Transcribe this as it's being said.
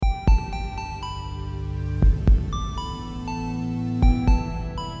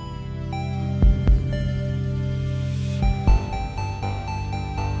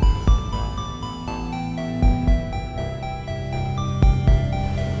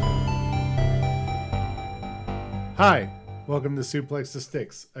Hi, welcome to Suplex to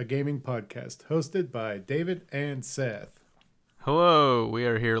Sticks, a gaming podcast hosted by David and Seth. Hello, we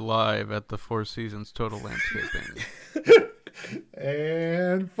are here live at the Four Seasons Total Landscaping.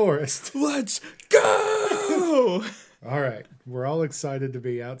 And Forrest. Let's go! All right, we're all excited to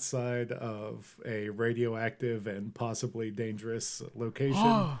be outside of a radioactive and possibly dangerous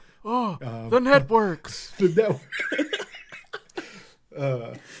location. The networks! The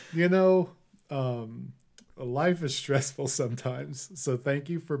network. Life is stressful sometimes, so thank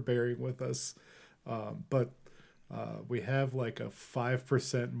you for bearing with us. But we have like a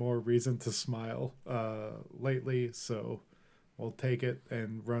 5% more reason to smile lately, so we'll take it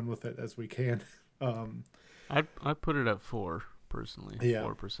and run with it as we can. I put it at 4 personally. Yeah.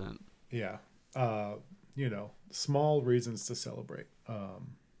 4%. Yeah. Small reasons to celebrate.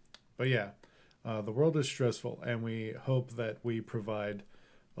 But yeah, the world is stressful, and we hope that we provide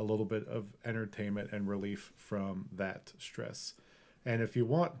a little bit of entertainment and relief from that stress. And if you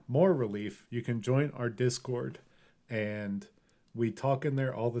want more relief, you can join our Discord, and we talk in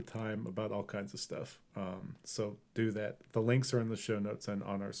there all the time about all kinds of stuff. So do that. The links are in the show notes and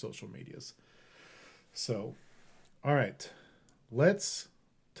on our social medias. So, all right, let's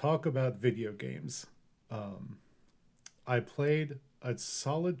talk about video games. I played a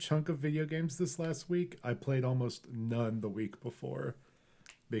solid chunk of video games this last week. I played almost none the week before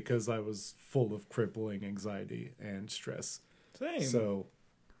because I was full of crippling anxiety and stress. Same. So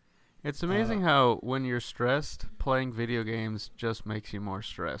It's amazing how when you're stressed, playing video games just makes you more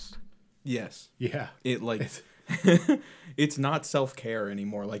stressed. Yes. yeah, It's not self-care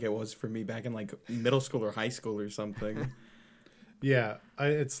anymore like it was for me back in like middle school or high school or something. yeah.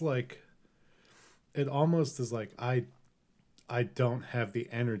 It's like it almost is like I don't have the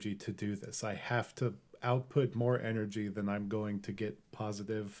energy to do this. I have to output more energy than I'm going to get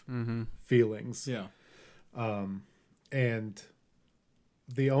positive feelings. Yeah. And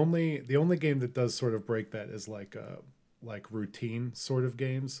the only game that does sort of break that is like routine sort of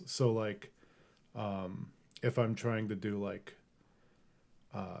games. So like if I'm trying to do like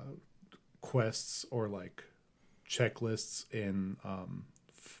quests or like checklists in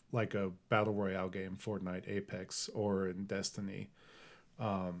like a battle royale game, Fortnite, Apex, or in Destiny,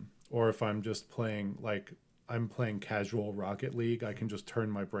 or if I'm just playing like I'm playing casual Rocket League, I can just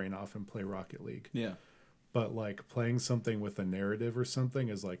turn my brain off and play Rocket League. Yeah. But like playing something with a narrative or something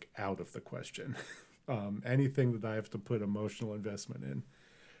is like out of the question. Anything that I have to put emotional investment in,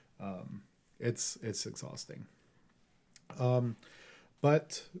 it's exhausting.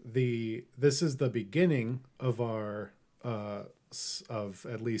 But this is the beginning of our of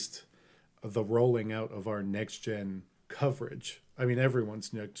at least the rolling out of our next gen coverage. I mean,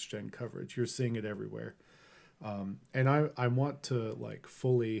 everyone's next gen coverage. You're seeing it everywhere. And I want to like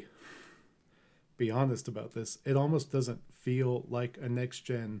fully be honest about this. It almost doesn't feel like a next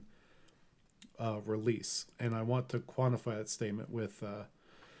gen release. And I want to quantify that statement with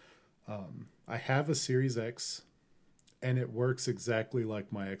I have a Series X, and it works exactly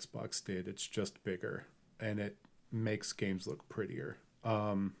like my Xbox did. It's just bigger, and it makes games look prettier.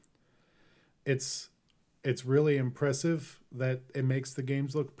 It's really impressive that it makes the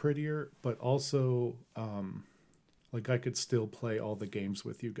games look prettier, but also like I could still play all the games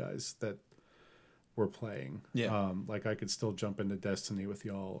with you guys that we're playing. Yeah. Like I could still jump into Destiny with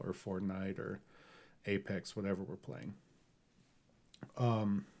y'all, or Fortnite, or Apex, whatever we're playing.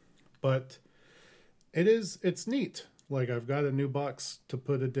 But it's neat. Like I've got a new box to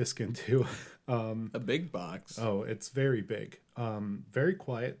put a disc into. A big box. Oh, it's very big. Very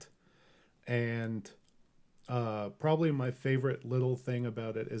quiet. And probably my favorite little thing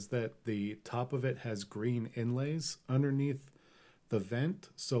about it is that the top of it has green inlays underneath the vent.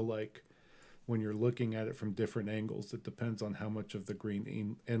 So like when you're looking at it from different angles, it depends on how much of the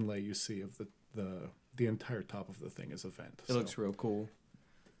green inlay you see. Of the entire top of the thing is a vent. It looks real cool.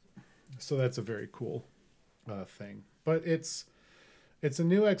 So that's a very cool thing. But it's a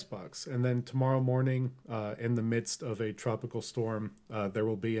new Xbox, and then tomorrow morning, in the midst of a tropical storm, there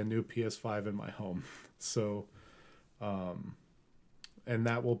will be a new PS5 in my home. So, and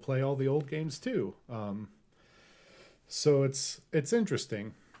that will play all the old games too. So it's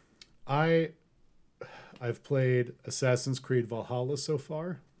interesting. I've played Assassin's Creed Valhalla so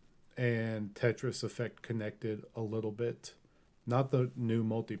far, and Tetris Effect Connected a little bit. Not the new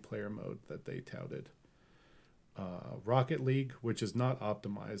multiplayer mode that they touted. Rocket League, which is not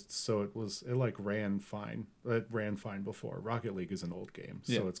optimized, so it like ran fine. It ran fine before. Rocket League is an old game,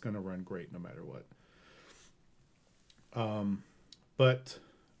 so it's going to run great no matter what. But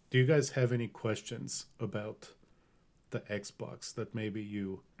do you guys have any questions about the Xbox that maybe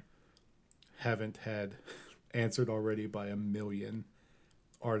you haven't had answered already by a million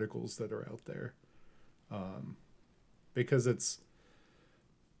articles that are out there. Because it's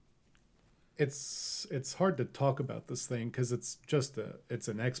hard to talk about this thing because it's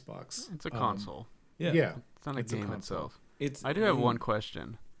an Xbox. It's a console. Yeah. It's not a It's a game console. itself. I do have one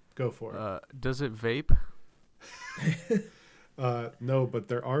question. Go for it. Does it vape? No, but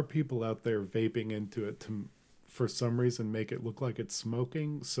there are people out there vaping into it to, for some reason, make it look like it's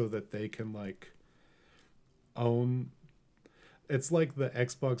smoking so that they can like own. It's like the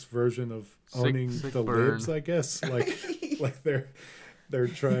Xbox version of owning the burn. libs, I guess. Like they're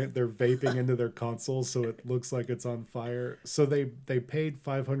vaping into their console so it looks like it's on fire. So they paid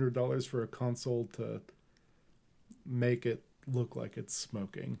 $500 for a console to make it look like it's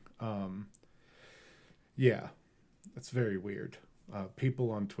smoking. Yeah, it's very weird.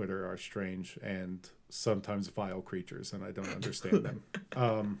 People on Twitter are strange and sometimes vile creatures, and I don't understand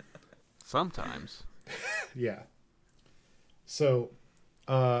them. Sometimes. Yeah. So,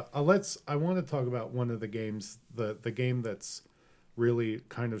 I want to talk about one of the games, the game that's really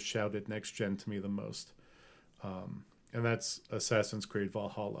kind of shouted next gen to me the most. And that's Assassin's Creed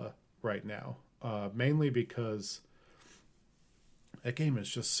Valhalla right now. Mainly because that game is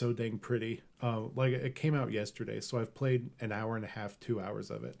just so dang pretty. Like it came out yesterday, so I've played an hour and a half, 2 hours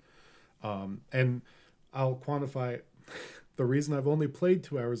of it. And I'll quantify the reason I've only played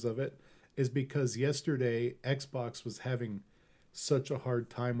 2 hours of it is because yesterday Xbox was having such a hard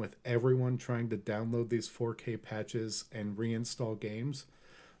time with everyone trying to download these 4K patches and reinstall games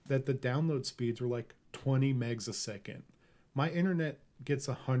that the download speeds were like 20 megs a second. My internet gets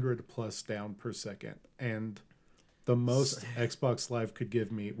 100 plus down per second, and the most Xbox Live could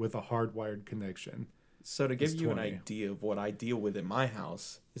give me with a hardwired connection. So to give you 20. an idea of what I deal with in my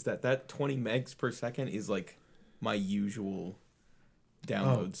house is that 20 megs per second is like my usual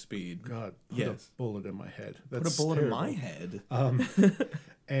download speed. God, put a bullet in my head. Put a bullet in my head.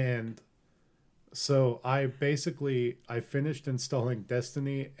 And so I finished installing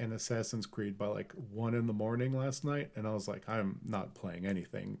Destiny and Assassin's Creed by like 1 a.m. last night, and I was like, I'm not playing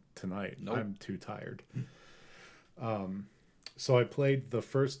anything tonight. Nope. I'm too tired. So I played the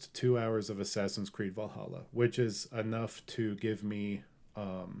first 2 hours of Assassin's Creed Valhalla, which is enough to give me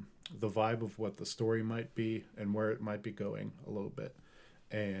the vibe of what the story might be and where it might be going a little bit,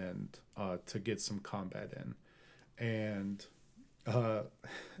 and to get some combat in. And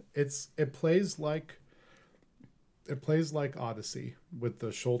it plays like Odyssey with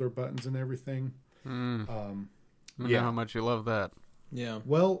the shoulder buttons and everything. I know how much you love that. Yeah.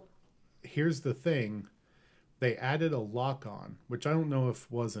 Well, here's the thing. They added a lock-on, which I don't know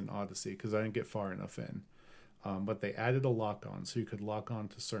if was in Odyssey because I didn't get far enough in. But they added a lock-on, so you could lock on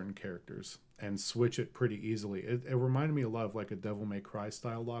to certain characters and switch it pretty easily. It reminded me a lot of like a Devil May Cry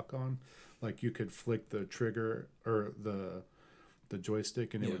style lock-on. Like you could flick the trigger or the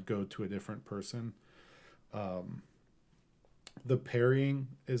joystick and it would go to a different person. The parrying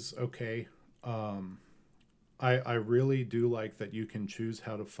is okay. I really do like that you can choose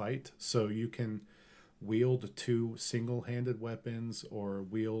how to fight, so you can wield 2 single-handed weapons or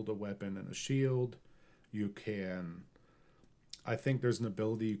wield a weapon and a shield. You can, I think there's an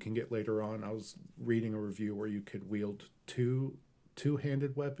ability you can get later on. I was reading a review where you could wield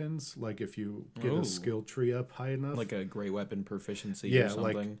two-handed weapons, like if you get a skill tree up high enough, like a great weapon proficiency or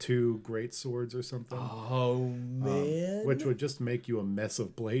something. Like 2 great swords or something. Oh man, which would just make you a mess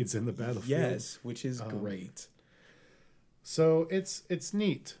of blades in the battlefield. Yes, which is great. So it's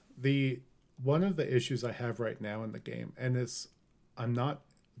neat. One of the issues I have right now in the game, and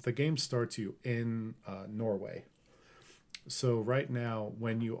the game starts you in Norway. So right now,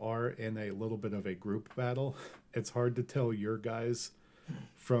 when you are in a little bit of a group battle, it's hard to tell your guys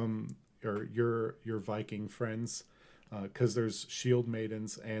from or your Viking friends, because there's shield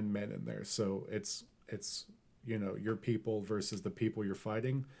maidens and men in there. So it's your people versus the people you're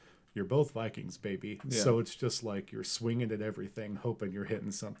fighting. You're both Vikings, baby. Yeah. So it's just like you're swinging at everything, hoping you're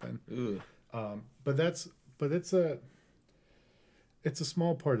hitting something. But it's a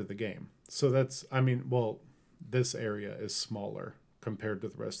small part of the game. So this area is smaller compared to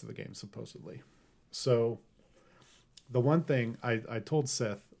the rest of the game, supposedly. So the one thing I told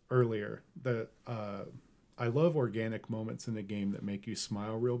Seth earlier that I love organic moments in a game that make you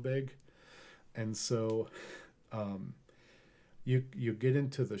smile real big. And so you get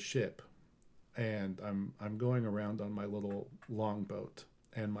into the ship, and I'm going around on my little longboat,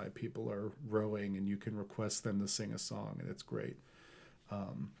 and my people are rowing, and you can request them to sing a song, and it's great.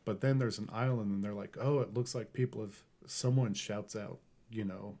 But then there's an island, and they're like, oh, it looks like someone shouts out,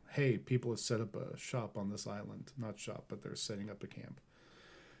 hey, people have set up a shop on this island. Not shop, but they're setting up a camp.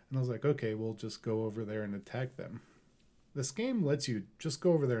 And I was like, okay, we'll just go over there and attack them. This game lets you just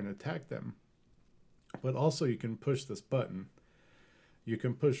go over there and attack them. But also you can push this button. You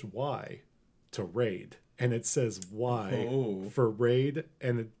can push Y to raid. And it says Y for raid.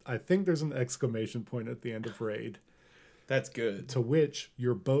 And I think there's an exclamation point at the end of raid. That's good. To which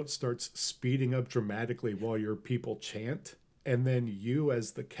your boat starts speeding up dramatically while your people chant. And then you,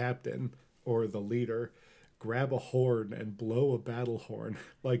 as the captain or the leader, grab a horn and blow a battle horn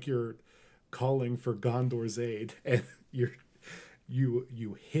like you're calling for Gondor's aid. And you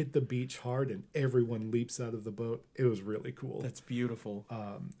hit the beach hard and everyone leaps out of the boat. It was really cool. That's beautiful.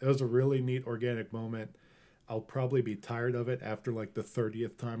 It was a really neat organic moment. I'll probably be tired of it after like the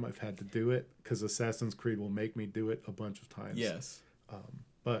 30th time I've had to do it, because Assassin's Creed will make me do it a bunch of times. Yes.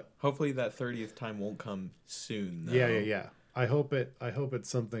 But hopefully that 30th time won't come soon, though. Yeah. I hope it's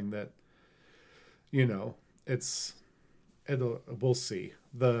something that, you know, we'll see.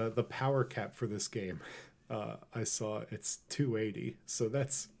 The power cap for this game, I saw it's 280, so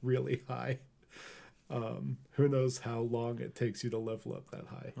that's really high. Who knows how long it takes you to level up that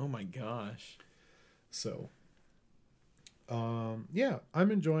high. Oh my gosh. So yeah,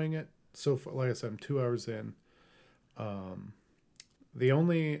 I'm enjoying it so far. Like I said, I'm 2 hours in. The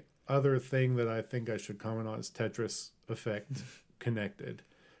only other thing that I think I should comment on is Tetris Effect Connected.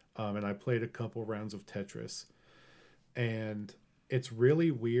 And I played a couple rounds of Tetris, and it's really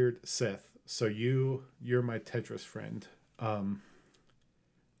weird, Seth. So you're my Tetris friend.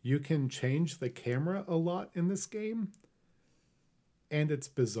 You can change the camera a lot in this game, and it's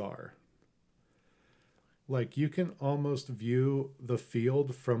bizarre. Like, you can almost view the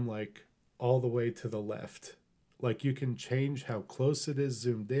field from like all the way to the left. Like, you can change how close it is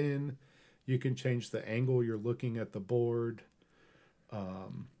zoomed in. You can change the angle you're looking at the board.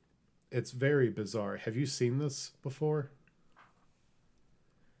 It's very bizarre. Have you seen this before?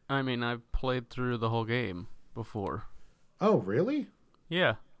 I mean, I've played through the whole game before. Oh, really?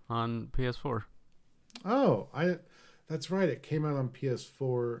 Yeah, on PS4. Oh, that's right. It came out on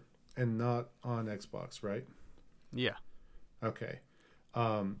PS4 and not on Xbox, right? Yeah. Okay.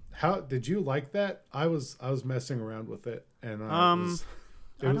 How did you like that? I was messing around with it, and I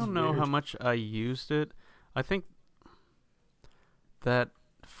don't know how much I used it. I think that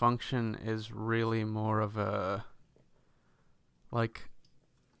function is really more of a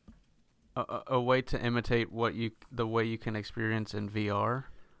way to imitate the way you can experience in VR.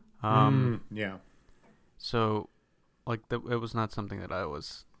 Yeah. So, like, it was not something that I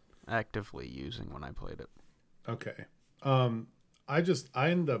was actively using when I played it. Okay. I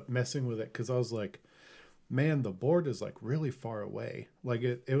ended up messing with it because I was like, man, the board is like really far away. Like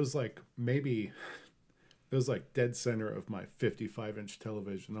it was like maybe it was like dead center of my 55-inch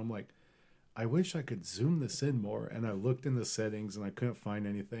television. I'm like, I wish I could zoom this in more. And I looked in the settings and I couldn't find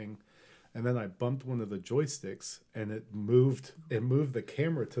anything. And then I bumped one of the joysticks and it moved the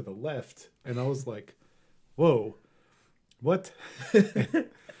camera to the left. And I was like, whoa, what?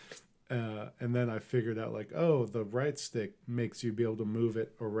 And then I figured out like, oh, the right stick makes you be able to move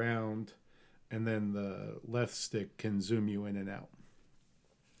it around, and then the left stick can zoom you in and out.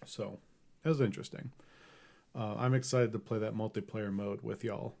 So it was interesting. I'm excited to play that multiplayer mode with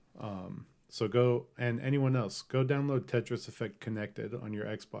y'all. So go, and anyone else, go download Tetris Effect Connected on your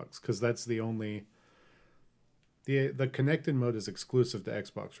Xbox, because that's the only... The connected mode is exclusive to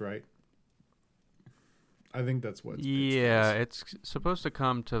Xbox, right? I think that's what it's supposed to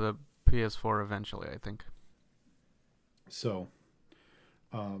come to the PS4 eventually, I think. So,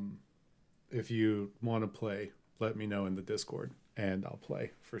 if you want to play, let me know in the Discord, and I'll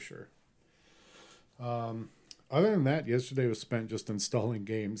play for sure. Other than that, yesterday was spent just installing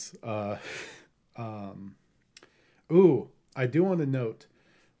games. Ooh, I do want to note,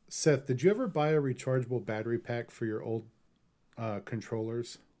 Seth, did you ever buy a rechargeable battery pack for your old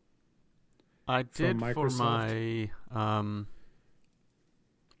controllers? I did for my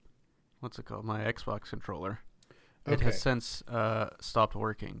what's it called? My Xbox controller. Okay. It has since stopped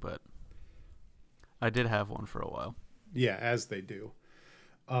working, but I did have one for a while. Yeah, as they do.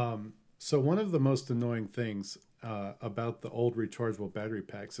 So one of the most annoying things about the old rechargeable battery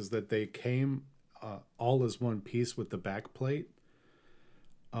packs is that they came all as one piece with the back plate.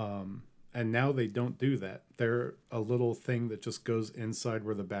 And now they don't do that. They're a little thing that just goes inside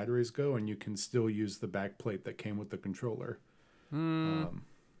where the batteries go, and you can still use the back plate that came with the controller.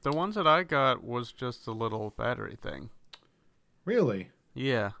 The ones that I got was just a little battery thing. Really?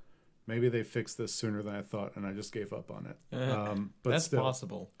 Yeah. Maybe they fixed this sooner than I thought, and I just gave up on it. But that's still,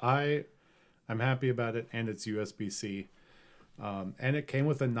 possible. I'm happy about it, and it's USB-C. And it came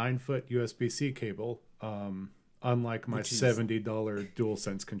with a 9-foot USB-C cable. unlike my $70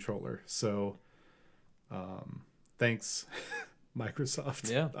 DualSense controller. So, thanks, Microsoft.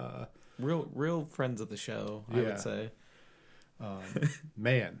 Yeah, real friends of the show, I would say.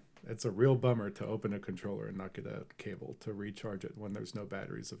 Man, it's a real bummer to open a controller and not get a cable to recharge it when there's no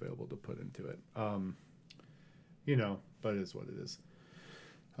batteries available to put into it. But it is what it is.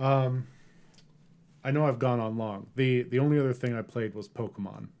 I know I've gone on long. The only other thing I played was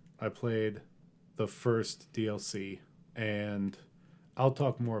Pokemon. I played the first DLC, and I'll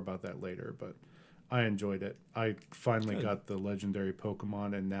talk more about that later, but I enjoyed it. I finally got the legendary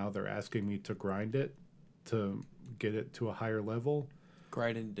Pokemon, and now they're asking me to grind it to get it to a higher level.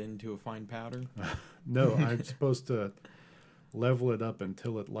 Grind it into a fine powder? No, I'm supposed to level it up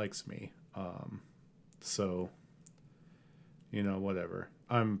until it likes me. So, whatever.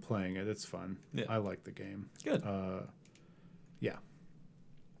 I'm playing it. It's fun. Yeah. I like the game. Good. Yeah.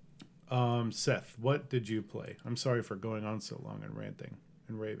 Seth, what did you play? I'm sorry for going on so long and ranting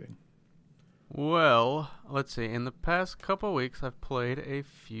and raving. Well, let's see. In the past couple weeks, I've played a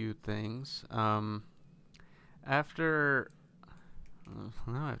few things. Now I have to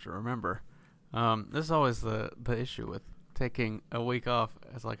remember. This is always the issue with taking a week off.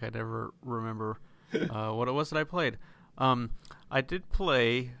 It's like I never remember what it was that I played. I did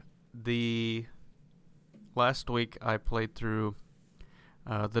play last week I played through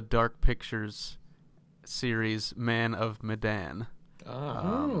the Dark Pictures series Man of Medan.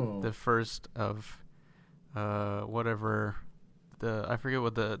 The first of whatever I forget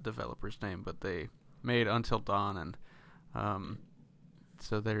what the developer's name, but they made Until Dawn, and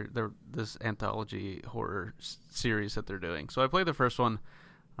so they're this anthology horror series that they're doing. So I played the first one.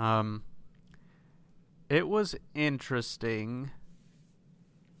 It was interesting.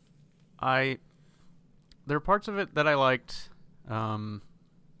 There are parts of it that I liked, and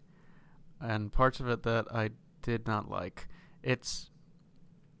parts of it that I did not like.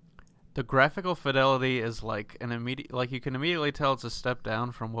 The graphical fidelity is like you can immediately tell it's a step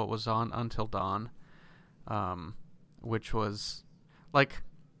down from what was on Until Dawn, which was like,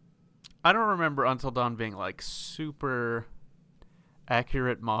 I don't remember Until Dawn being like super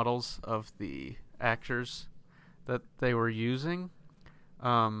accurate models of the actors that they were using,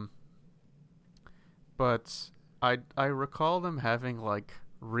 but I recall them having like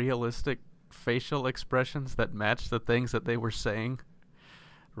realistic facial expressions that matched the things that they were saying,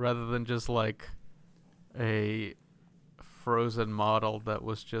 rather than just like a frozen model that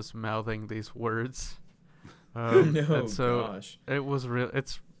was just mouthing these words. Gosh. It was real.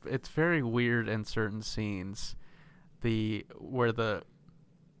 It's very weird in certain scenes, where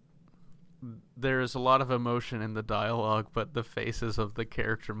there is a lot of emotion in the dialogue, but the faces of the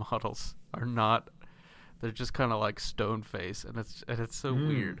character models are not. They're just kind of like stone face, and it's so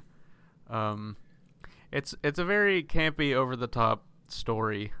weird. It's a very campy, over the top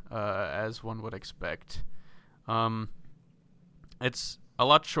story, as one would expect. It's a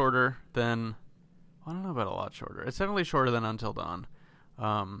lot shorter than. I don't know about a lot shorter. It's definitely shorter than Until Dawn,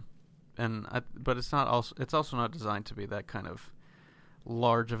 but it's not also. It's also not designed to be that kind of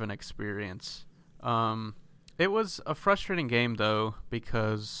large of an experience. It was a frustrating game though,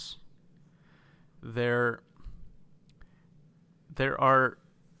 because there are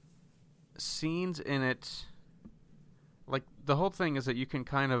scenes in it. Like, the whole thing is that you can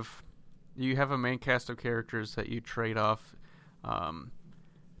you have a main cast of characters that you trade off,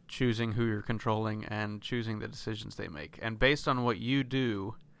 choosing who you're controlling and choosing the decisions they make. And based on what you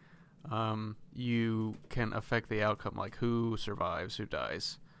do, you can affect the outcome, like who survives, who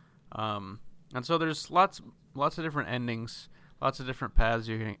dies. And so there's lots of different endings, lots of different paths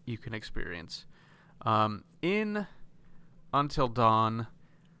you can experience. In Until Dawn,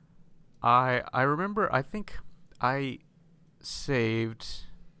 I remember, I think I saved,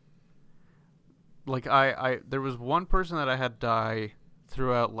 like, there was one person that I had die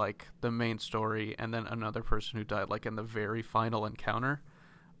throughout, like, the main story, and then another person who died, like, in the very final encounter.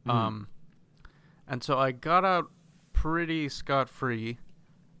 And so I got out pretty scot-free,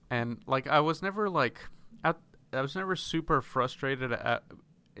 and, like, I was never super frustrated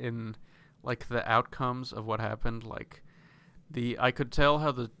in, like, the outcomes of what happened. Like, I could tell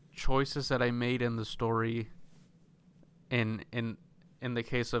how the choices that I made in the story, in the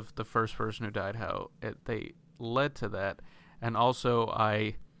case of the first person who died, how they led to that. And also,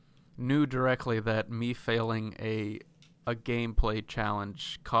 I knew directly that me failing a gameplay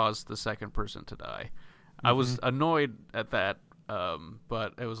challenge caused the second person to die. Mm-hmm. I was annoyed at that,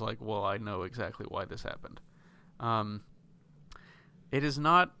 but it was like, well, I know exactly why this happened. It is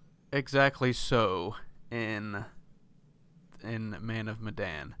not exactly so in Man of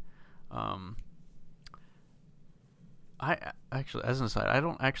Medan. I actually, as an aside, I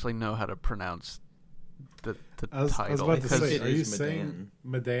don't actually know how to pronounce the title. I was about to say, it are you is saying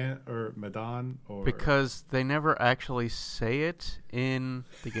Medan or because they never actually say it in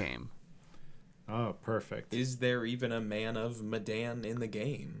the game. Oh, perfect. Is there even a man of Medan in the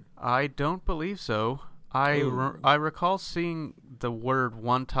game? I don't believe so. I recall seeing the word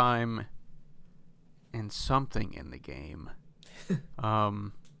one time in something in the game, but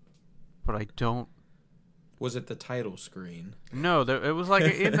I don't. Was it the title screen? No, it was like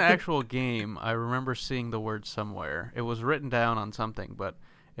in the actual game. I remember seeing the word somewhere. It was written down on something, but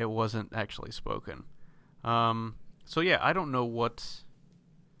it wasn't actually spoken. So yeah, I don't know what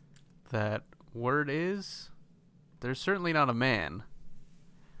that word is. There's certainly not a man.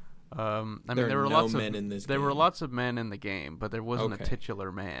 I mean, there were lots men of in this. There game. were lots of men in the game, but there wasn't a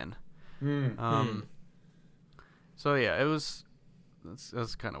titular man. So yeah, it was.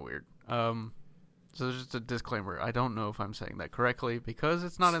 That's kind of weird. So there's just a disclaimer. I don't know if I'm saying that correctly because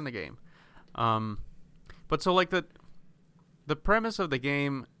it's not in the game. But so like the premise of the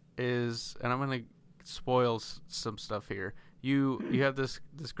game is, and I'm gonna spoil some stuff here. You have this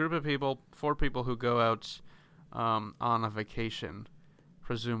group of people, 4 people who go out on a vacation.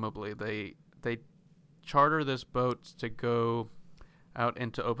 Presumably, they charter this boat to go out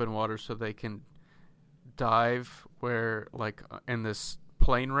into open water so they can dive where, like, in this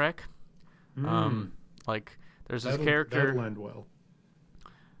plane wreck. Like there's this character. That'll end well.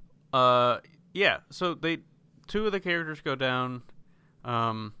 Yeah. So 2 of the characters go down.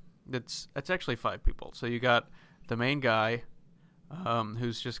 It's actually 5 people. So you got the main guy,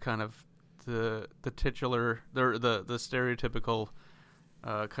 who's just kind of the titular, the stereotypical,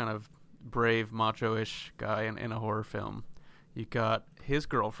 kind of brave macho-ish guy in a horror film. You got his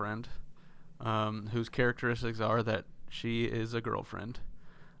girlfriend, whose characteristics are that she is a girlfriend.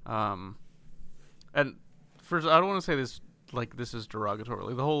 And first, I don't want to say this like this is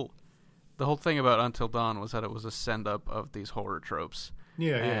derogatorily. The whole thing about Until Dawn was that it was a send-up of these horror tropes.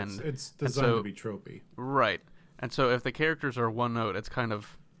 Yeah, it's designed to be tropey. Right. And so if the characters are one note, it's kind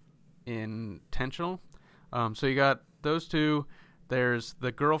of intentional. So you got those 2. There's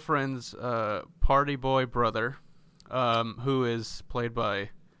the girlfriend's party boy brother, who is played by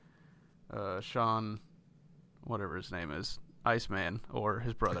Sean, whatever his name is, Iceman, or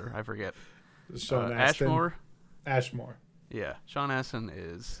his brother, I forget. Sean Ashmore. Ashmore. Yeah, Sean Astin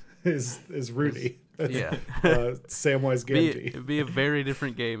is Rudy. Yeah. Samwise Gamgee. It'd be a very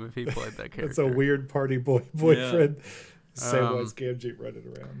different game if he played that character. It's a weird party boyfriend. Yeah. Samwise Gamgee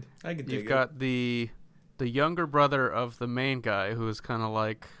running around. I could. You've got the younger brother of the main guy, who is kind of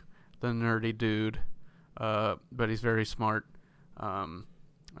like the nerdy dude, but he's very smart. And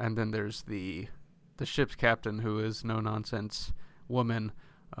then there's the ship's captain, who is no nonsense woman,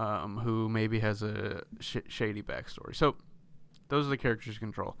 who maybe has a shady backstory. So those are the characters you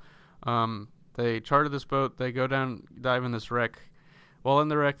control. They charter this boat. They go down, dive in this wreck. While in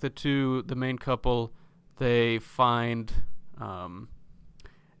the wreck, the main couple, they find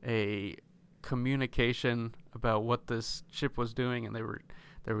a communication about what this ship was doing, and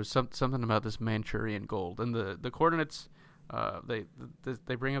there was something about this Manchurian gold, and the coordinates. They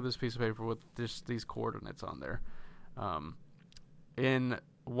bring up this piece of paper with just these coordinates on there.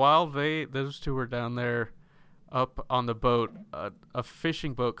 While those 2 were down there, up on the boat, a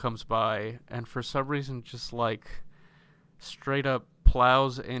fishing boat comes by, and for some reason, just like straight up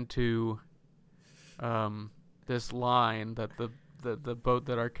plows into this line that the boat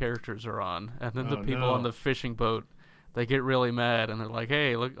that our characters are on, and then the people on the fishing boat, they get really mad, and they're like,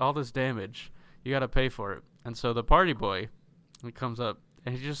 "Hey, look, all this damage, you got to pay for it." And so the party boy, he comes up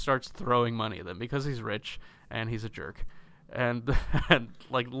and he just starts throwing money at them because he's rich and he's a jerk. And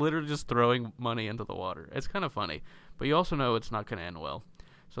like literally just throwing money into the water. It's kind of funny, but you also know it's not going to end well.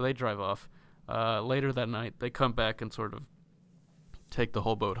 So they drive off. Later that night, they come back and sort of take the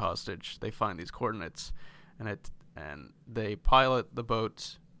whole boat hostage. They find these coordinates, and they pilot the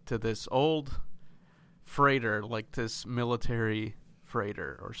boat to this old freighter, like this military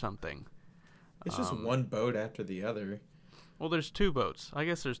freighter or something. It's just one boat after the other. Well, there's 2 boats. I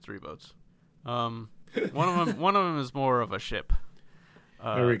guess there's 3 boats. One of them is more of a ship.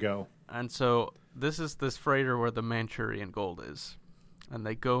 There we go. And so this is this freighter where the Manchurian gold is, and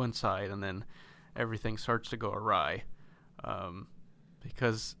they go inside, and then everything starts to go awry,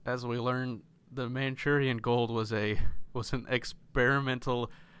 because as we learned, the Manchurian gold was an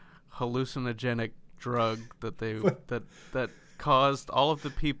experimental hallucinogenic drug that that caused all of the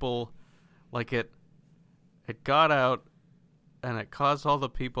people, like it got out. And it caused all the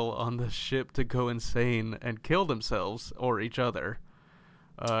people on the ship to go insane and kill themselves or each other.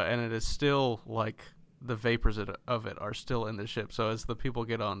 And it is still, like, the vapors of it are still in the ship. So as the people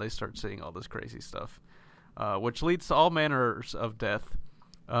get on, they start seeing all this crazy stuff, which leads to all manners of death.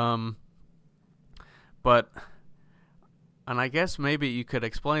 But, and I guess maybe you could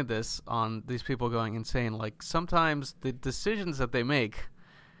explain this on these people going insane. Like, sometimes the decisions that they make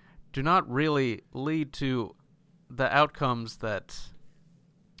do not really lead to the outcomes that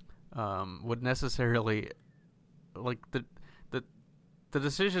would necessarily, like, the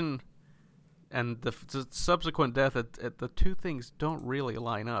decision and the subsequent death, the two things don't really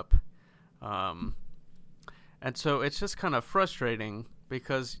line up. And so it's just kind of frustrating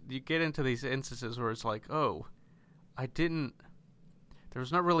because you get into these instances where it's like, oh, there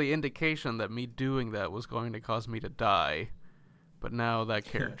was not really indication that me doing that was going to cause me to die, but now that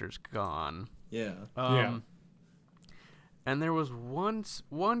character's gone. Yeah. And there was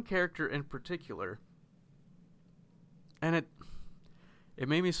one character in particular, and it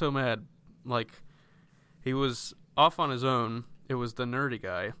made me so mad. Like, he was off on his own. It was the nerdy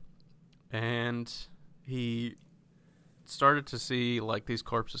guy, and he started to see like these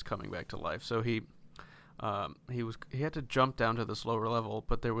corpses coming back to life. So he had to jump down to this lower level,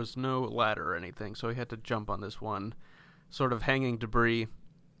 but there was no ladder or anything. So he had to jump on this one sort of hanging debris,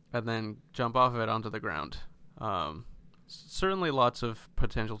 and then jump off of it onto the ground. Certainly lots of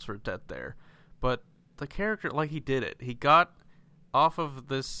potentials for death there, but the character, like, he did it. He got off of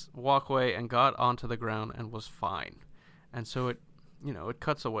this walkway and got onto the ground and was fine. And so it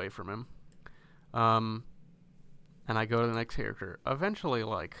cuts away from him. And I go to the next character. Eventually,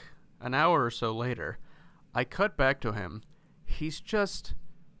 like, an hour or so later, I cut back to him. He's just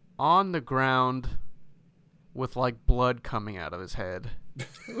on the ground with, like, blood coming out of his head.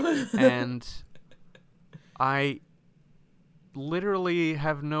 And I literally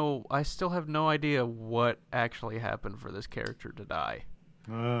I still have no idea what actually happened for this character to die.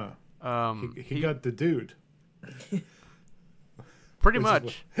 He got the dude. Pretty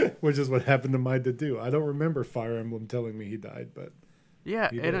much. Which is what happened to my Dedu. I don't remember Fire Emblem telling me he died, but yeah,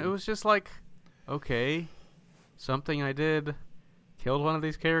 and it was just like, okay, something I did killed one of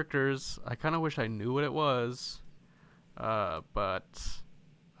these characters. I kind of wish I knew what it was, but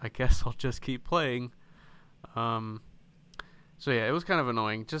I guess I'll just keep playing. So yeah, it was kind of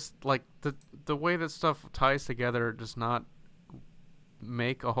annoying. Just like the way that stuff ties together does not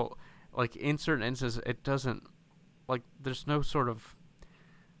make a whole, like, in certain instances it doesn't, like, there's no sort of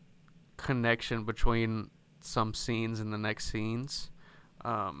connection between some scenes and the next scenes.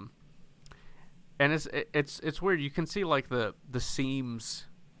 And it's weird. You can see, like, the seams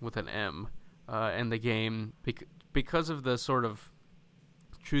with an M in the game because of the sort of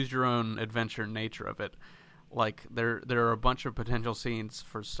choose your own adventure nature of it. Like, there are a bunch of potential scenes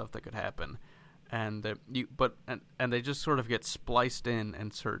for stuff that could happen, and they just sort of get spliced in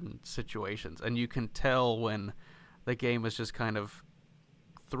certain situations, and you can tell when the game is just kind of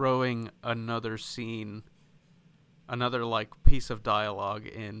throwing another scene, another, like, piece of dialogue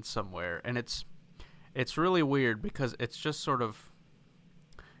in somewhere, and it's really weird because it's just sort of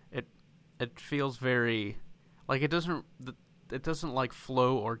it feels very like it doesn't like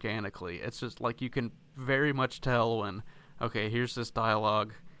flow organically. It's just like you can very much tell when, okay, here's this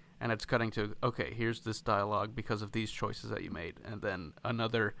dialogue, and it's cutting to, okay, here's this dialogue because of these choices that you made, and then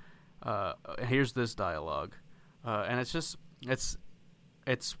another, here's this dialogue, and it's just it's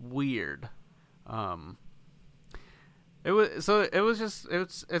weird. It's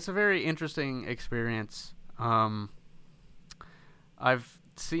a very interesting experience. I've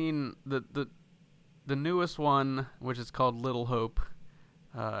seen the newest one, which is called Little Hope,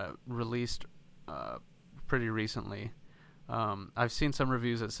 released pretty recently. I've seen some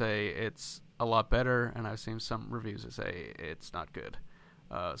reviews that say it's a lot better, and I've seen some reviews that say it's not good.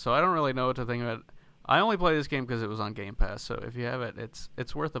 So I don't really know what to think of it. I only play this game because it was on Game Pass, so if you have it,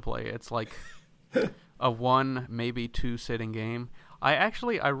 it's worth a play. It's like a 1, maybe 2 sitting game.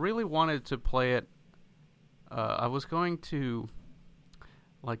 I really wanted to play it. I was going to,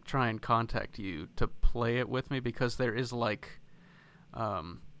 like, try and contact you to play it with me because there is, like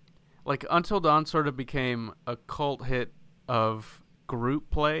Until Dawn sort of became a cult hit of group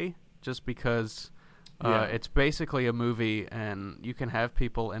play just because it's basically a movie and you can have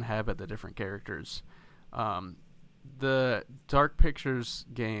people inhabit the different characters. The Dark Pictures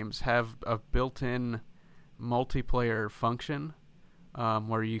games have a built-in multiplayer function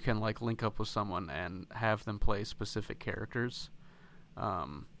where you can, like, link up with someone and have them play specific characters.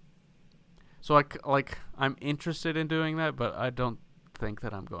 So I'm interested in doing that, but I don't think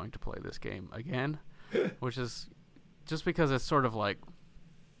that I'm going to play this game again, which is just because it's sort of, like,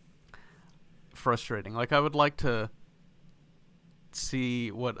 frustrating. Like, I would like to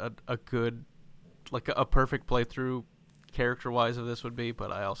see what a good, like a perfect playthrough character-wise of this would be,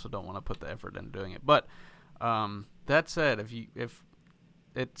 but I also don't want to put the effort into doing it. But that said, if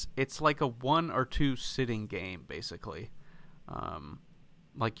it's like a 1 or 2 sitting game basically.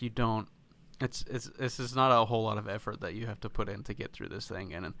 Like you don't. It's is not a whole lot of effort that you have to put in to get through this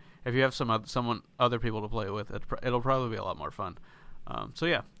thing, and if you have other people to play with, it'll probably be a lot more fun. So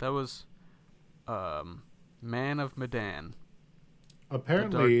yeah, that was Man of Medan.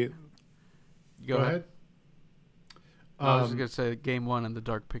 Apparently, Go ahead. No, I was just gonna say Game 1 in the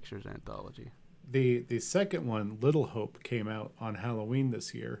Dark Pictures anthology. The second one, Little Hope, came out on Halloween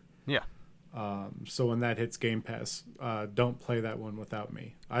this year. Yeah. So when that hits Game Pass, don't play that one without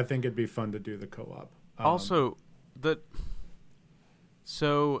me. I think it'd be fun to do the co-op. Also,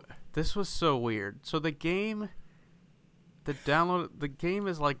 so this was so weird. So the game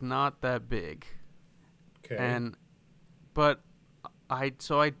is like not that big. Okay. But I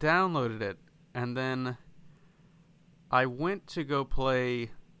downloaded it, and then I went to go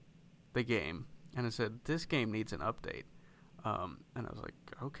play the game, and it said this game needs an update. And I was like,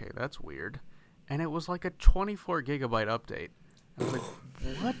 okay, that's weird. And it was like a 24 gigabyte update. I was like,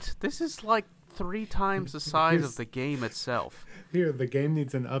 what? This is like 3 times the size of the game itself. Here, the game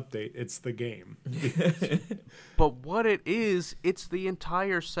needs an update. It's the game. But what it is, it's the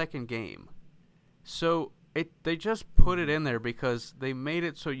entire second game. So they just put it in there because they made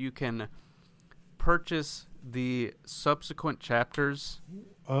it so you can purchase the subsequent chapters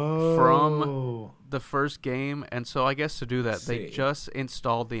from the first game, and so I guess to do that, they just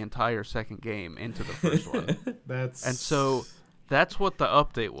installed the entire second game into the first one. And so that's what the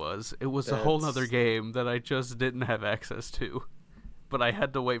update was. It was a whole nother game that I just didn't have access to, but I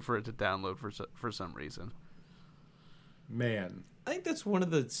had to wait for it to download for some reason. Man, I think that's one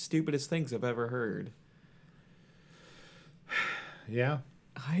of the stupidest things I've ever heard. Yeah,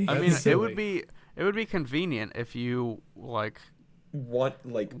 I mean, silly. it would be convenient if you won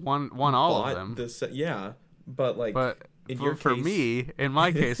all bought of them. Yeah, but for me, in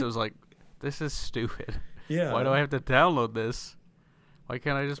my case, it was like, this is stupid. Yeah. Why do I have to download this? Why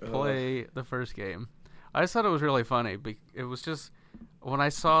can't I just play the first game? I just thought it was really funny. It was just, when I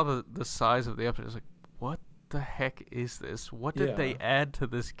saw the size of the update, I was like, what the heck is this? What did they add to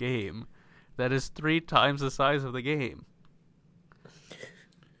this game that is 3 times the size of the game?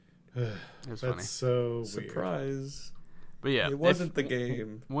 That's funny. So weird. Surprise. But yeah, it wasn't the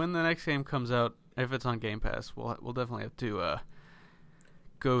game. When the next game comes out, if it's on Game Pass, we'll definitely have to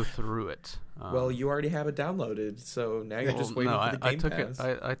go through it. Well, you already have it downloaded, so now you're just waiting for the Game Pass.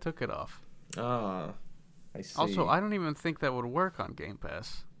 I took it off. Ah, I see. Also, I don't even think that would work on Game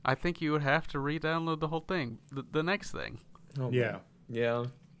Pass. I think you would have to re-download the whole thing, the next thing. Oh, yeah. Yeah.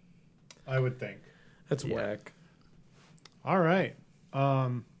 I would think. That's whack. All right.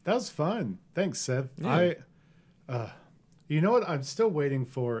 That was fun. Thanks, Seth. Yeah. You know what? I'm still waiting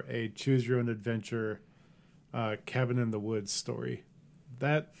for a choose your own adventure cabin in the woods story.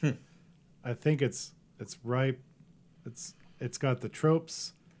 That I think it's ripe. It's got the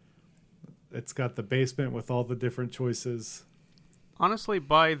tropes. It's got the basement with all the different choices. Honestly,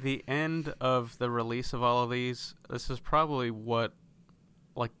 by the end of the release of all of these, this is probably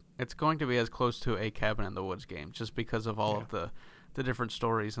it's going to be as close to a cabin in the woods game, just because of all of the different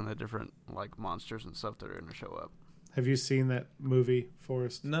stories and the different monsters and stuff that are going to show up. Have you seen that movie,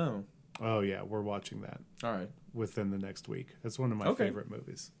 Forrest? No. Oh yeah, we're watching that. All right. Within the next week. That's one of my favorite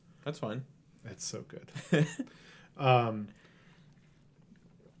movies. That's fine. It's so good. All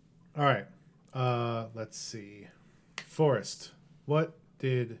right. Let's see. Forrest, what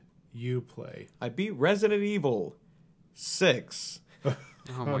did you play? I beat Resident Evil 6. Oh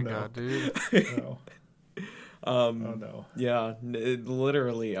my god, dude. No. Oh no. Yeah,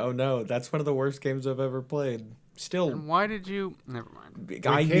 literally. Oh no, that's one of the worst games I've ever played. Still. And why did you? Never mind.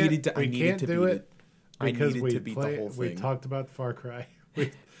 I needed to do beat it because I needed to beat the whole thing. We talked about Far Cry.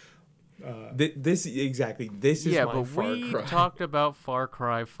 This is my Far Cry. We talked about Far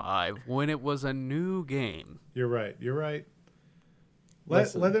Cry 5 when it was a new game. You're right.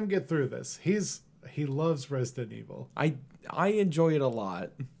 Let him get through this. He loves Resident Evil. I enjoy it a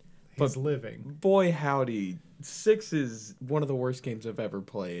lot. He's living. Boy howdy, 6 is one of the worst games I've ever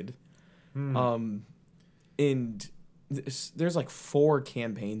played. And there's 4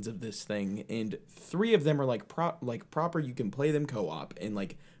 campaigns of this thing, and 3 of them are proper. You can play them co-op,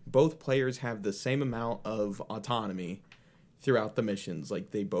 and both players have the same amount of autonomy throughout the missions.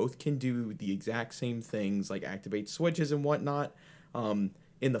 They both can do the exact same things, activate switches and whatnot. In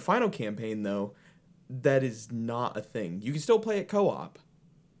the final campaign, though, that is not a thing. You can still play it co-op,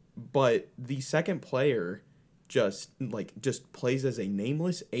 but the second player just plays as a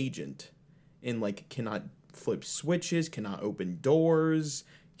nameless agent and like cannot flip switches, cannot open doors,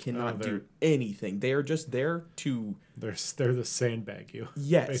 cannot do anything. They are just there to they're the sandbag you.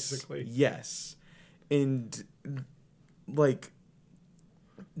 Yes. Basically. Yes. And like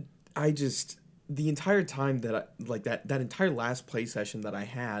I just the entire time that I, like that entire last play session that I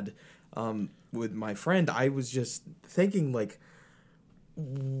had with my friend, I was just thinking like,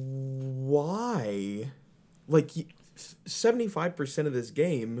 why? Like 75% of this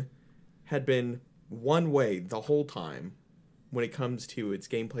game had been one way the whole time when it comes to its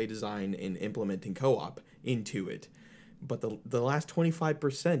gameplay design and implementing co-op into it. But the last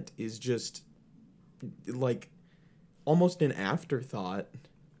 25% is just like almost an afterthought,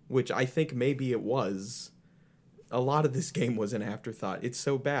 which I think maybe it was. A lot of this game was an afterthought. It's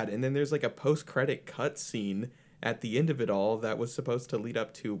so bad. And then there's like a post-credit cutscene at the end of it all that was supposed to lead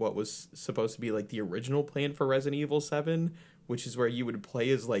up to what was supposed to be like the original plan for Resident Evil 7, which is where you would play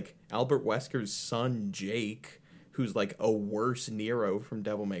as like Albert Wesker's son Jake, who's like a worse Nero from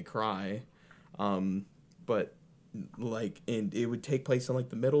Devil May Cry. But like, and it would take place in like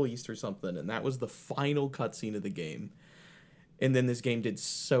the Middle East or something, and that was the final cutscene of the game. And then this game did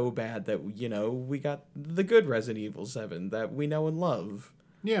so bad that, you know, we got the good Resident Evil 7 that we know and love.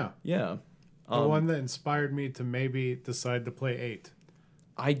 Yeah. Yeah. The one that inspired me to maybe decide to play 8.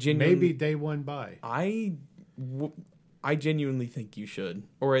 I genuinely... Maybe day one buy. I genuinely think you should.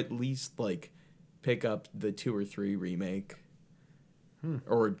 Or at least, like, pick up the 2 or 3 remake.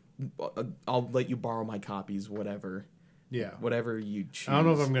 Or I'll let you borrow my copies, whatever. Yeah. Whatever you choose. I don't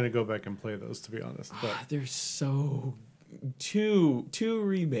know if I'm going to go back and play those, to be honest. But they're so... 2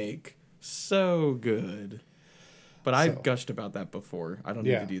 remake. So good. But I've gushed about that before. I don't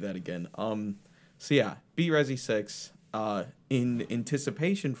need to do that again. So yeah, beat Resi 6. In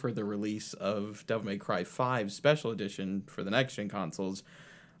anticipation for the release of Devil May Cry 5 Special Edition for the next-gen consoles,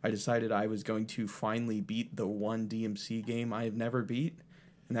 I decided I was going to finally beat the one DMC game I have never beat,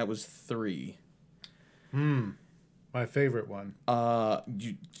 and that was 3. My favorite one.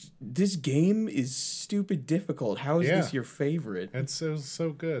 This game is stupid difficult. How is this your favorite? It was so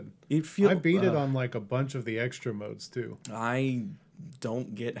good. I beat it on like a bunch of the extra modes too. I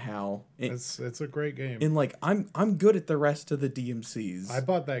don't get how. It's a great game. And like I'm good at the rest of the DMCs. I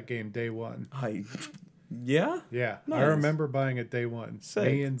bought that game day one. Yeah? Yeah. Nice. I remember buying it day one. Sick.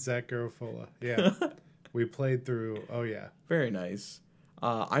 Me and Zach Garofola. Yeah. We played through. Oh yeah. Very nice.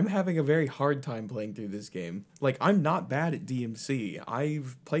 I'm having a very hard time playing through this game. Like, I'm not bad at DMC.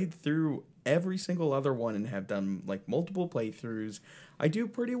 I've played through every single other one and have done, like, multiple playthroughs. I do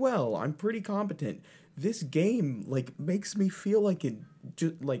pretty well. I'm pretty competent. This game, like, makes me feel like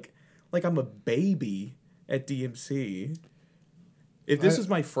like I'm a baby at DMC. If this was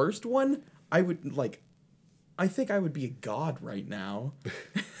my first one, I would, like... I think I would be a god right now.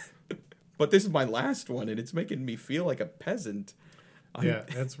 But this is my last one, and it's making me feel like a peasant. Yeah,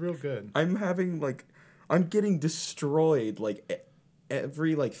 that's real good. I'm having, like, I'm getting destroyed, like,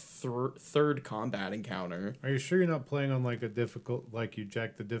 every, like, third combat encounter. Are you sure you're not playing on, like, a difficult, like, you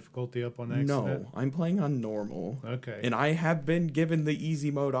jacked the difficulty up on accident? No, I'm playing on normal. Okay. And I have been given the easy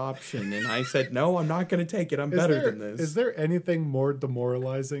mode option, and I said, no, I'm not going to take it. I'm better than this. Is there anything more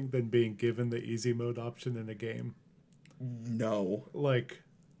demoralizing than being given the easy mode option in a game? No. Like,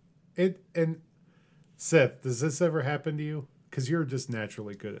 and Seth, does this ever happen to you? Because you're just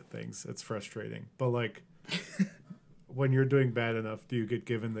naturally good at things. It's frustrating. But, like, when you're doing bad enough, do you get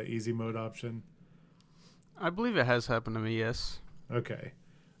given the easy mode option? I believe it has happened to me, yes. Okay.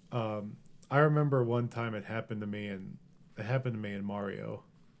 I remember one time it happened to me in Mario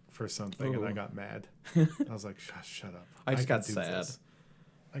for something, and I got mad. I was like, shut up. I just got sad.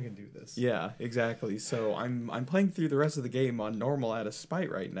 I can do this. Yeah, exactly. So I'm playing through the rest of the game on normal out of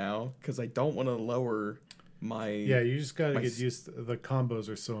spite right now, because I don't want to lower... you just gotta get used to the combos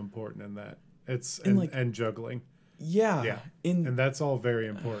are so important in that and juggling and that's all very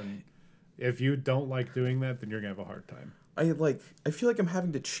important. If you don't like doing that, then you're gonna have a hard time. I feel like I'm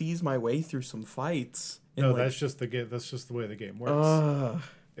having to cheese my way through some fights. No, that's just the way the game works.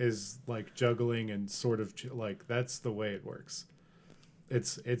 Is like juggling and sort of like that's the way it works.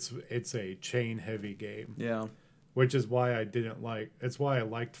 It's a chain heavy game. Yeah, which is why it's why I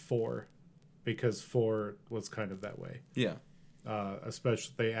liked 4. Because 4 was kind of that way. Yeah.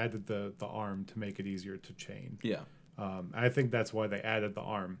 Especially, they added the arm to make it easier to chain. Yeah. I think that's why they added the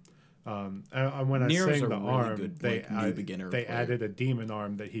arm. And when Nero's I saying the really arm, good, they player. added a demon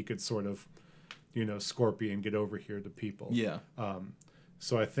arm that he could sort of, scorpion get over here to people. Yeah.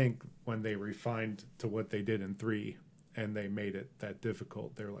 So I think when they refined to what they did in 3 and they made it that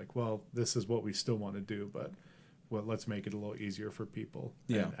difficult, they're like, well, this is what we still want to do, but let's make it a little easier for people.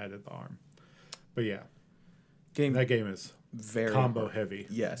 Yeah. And added the arm. But yeah, Game that game is very combo hard. heavy.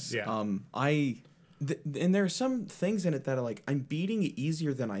 Yes. Yeah. And there are some things in it that are like I'm beating it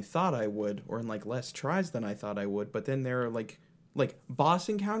easier than I thought I would, or in like less tries than I thought I would. But then there are like boss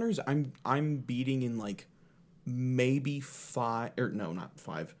encounters I'm beating in like maybe 5 or no, not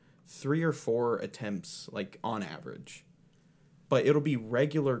 5, 3 or 4 attempts like on average. But it'll be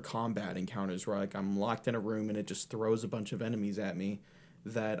regular combat encounters where like I'm locked in a room and it just throws a bunch of enemies at me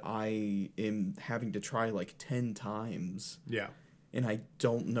that I am having to try like 10 times. Yeah. And I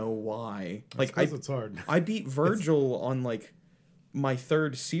don't know why. That's 'cause it's hard. I beat Virgil on like my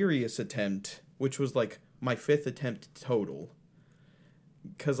 3rd serious attempt, which was like my 5th attempt total.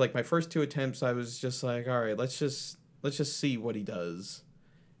 Because like my first 2 attempts, I was just like, all right, let's just see what he does,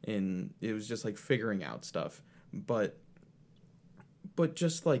 and it was just like figuring out stuff. But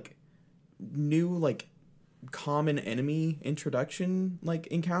just like new like common enemy introduction like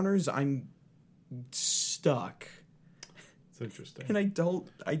encounters, I'm stuck. It's interesting. And I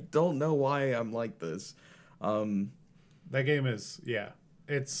don't know why I'm like this. That game is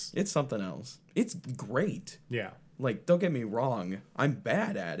it's something else. It's great. Yeah. Like, don't get me wrong, I'm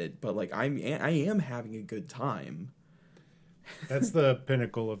bad at it, but like I am having a good time. That's the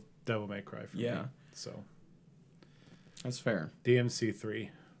pinnacle of Devil May Cry for me. So that's fair.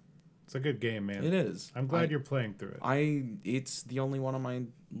 DMC3. It's a good game, man. It is. I'm glad you're playing through it. It's the only one on my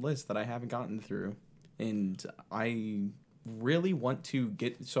list that I haven't gotten through, and I really want to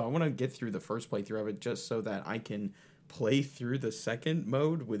I want to get through the first playthrough of it just so that I can play through the second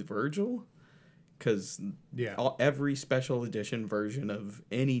mode with Virgil, because every special edition version of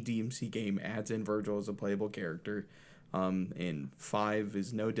any DMC game adds in Virgil as a playable character, and 5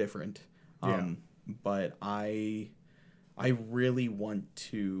 is no different. But I really want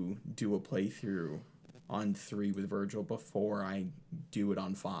to do a playthrough on 3 with Virgil before I do it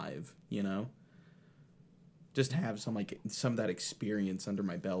on 5, you know? Just have some of that experience under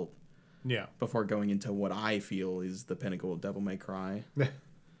my belt. Yeah. Before going into what I feel is the pinnacle of Devil May Cry.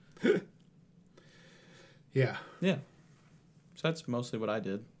 Yeah. Yeah. So that's mostly what I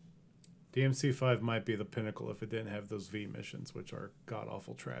did. DMC5 might be the pinnacle if it didn't have those V missions, which are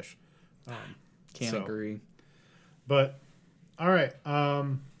god-awful trash. Can't agree. But, all right.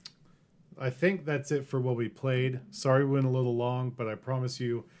 I think that's it for what we played. Sorry we went a little long, but I promise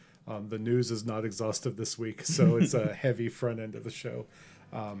you the news is not exhaustive this week, so it's a heavy front end of the show.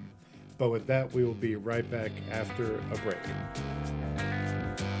 But with that, we will be right back after a break.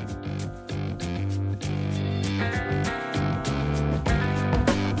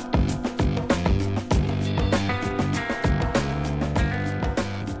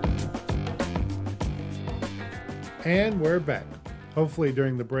 And we're back. Hopefully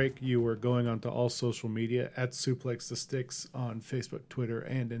during the break you were going onto all social media at Suplex the Sticks on Facebook, Twitter,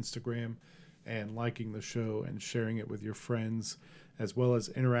 and Instagram, and liking the show and sharing it with your friends, as well as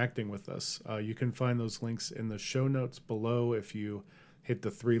interacting with us. You can find those links in the show notes below if you hit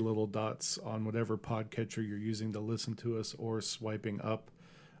the 3 little dots on whatever podcatcher you're using to listen to us, or swiping up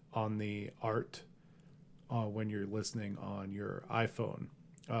on the art when you're listening on your iPhone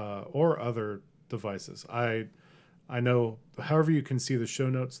or other devices. I know however you can see the show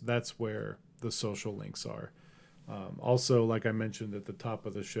notes, that's where the social links are. Also, like I mentioned at the top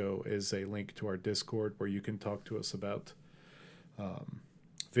of the show, is a link to our Discord where you can talk to us about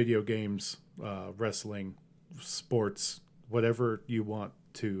video games, wrestling, sports, whatever you want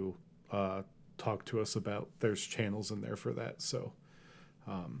to talk to us about. There's channels in there for that. So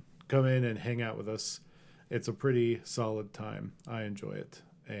come in and hang out with us. It's a pretty solid time. I enjoy it.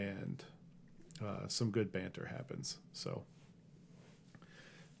 And some good banter happens. So,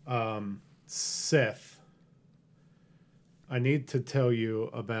 Seth, I need to tell you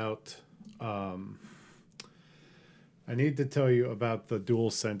about the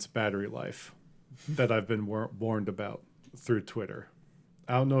DualSense battery life that I've been warned about through Twitter.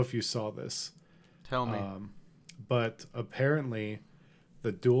 I don't know if you saw this. Tell me. But apparently,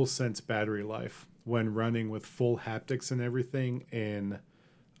 the DualSense battery life, when running with full haptics and everything in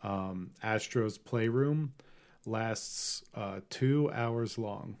Astro's Playroom, lasts 2 hours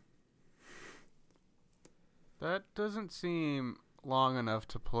long. That doesn't seem long enough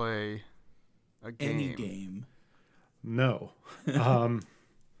to play a game. Any game. No.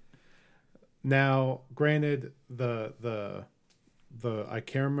 Now, granted, the I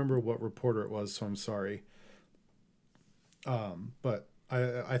can't remember what reporter it was, so I'm sorry. But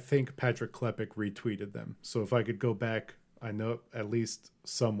I think Patrick Klepek retweeted them. So if I could go back, I know at least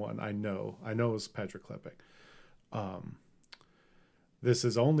someone I know it was Patrick Klepek. This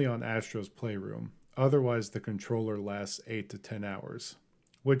is only on Astro's Playroom. Otherwise, the controller lasts 8 to 10 hours,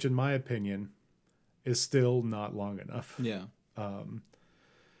 which in my opinion is still not long enough. Yeah.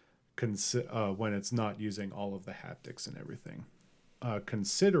 When it's not using all of the haptics and everything.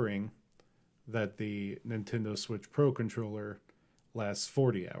 Considering that the Nintendo Switch Pro controller lasts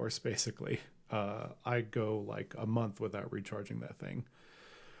 40 hours, basically. I go like a month without recharging that thing.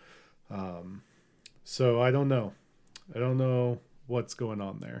 So I don't know. I don't know what's going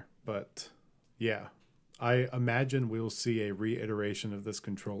on there. But yeah, I imagine we'll see a reiteration of this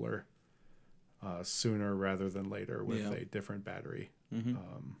controller sooner rather than later with a different battery. Mm-hmm.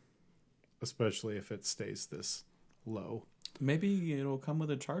 Especially if it stays this low. Maybe it'll come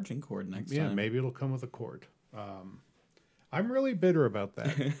with a charging cord next time. Yeah, maybe it'll come with a cord. I'm really bitter about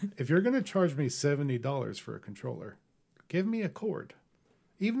that. If you're going to charge me $70 for a controller, give me a cord.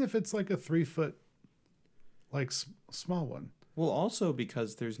 Even if it's like a 3-foot, like small one. Well, also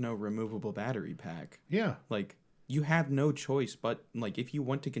because there's no removable battery pack. Yeah. Like, you have no choice but, like, if you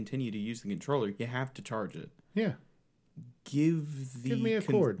want to continue to use the controller, you have to charge it. Yeah. Give me a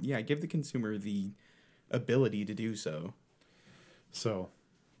cord. Yeah, give the consumer the ability to do so. So,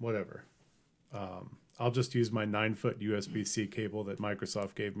 whatever. I'll just use my 9-foot USB-C cable that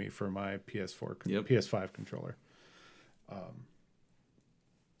Microsoft gave me for my PS5 controller.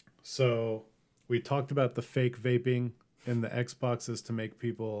 So, we talked about the fake vaping in the Xboxes to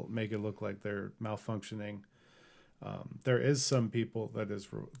make it look like they're malfunctioning. There is some people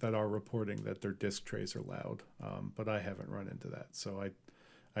that are reporting that their disc trays are loud, but I haven't run into that, so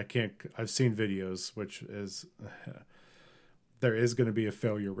I can't. I've seen videos, which is there is going to be a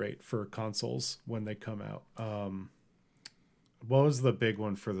failure rate for consoles when they come out. What was the big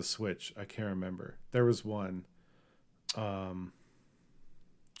one for the Switch? I can't remember. There was one. Joy-Con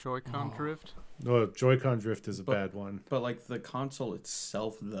drift. No, Joy-Con drift is a bad one. But like the console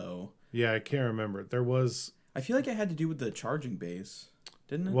itself, though. Yeah, I can't remember. There was. I feel like it had to do with the charging base,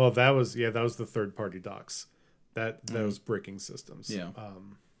 didn't it? Well, that was the third-party docks. Those bricking systems. Yeah.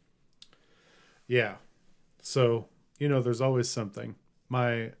 Yeah. So, there's always something.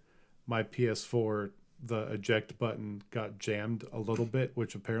 My PS4, the eject button got jammed a little bit,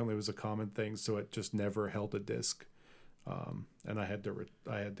 which apparently was a common thing, so it just never held a disc. And I had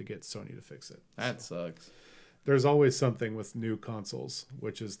to get Sony to fix it. That sucks. There's always something with new consoles,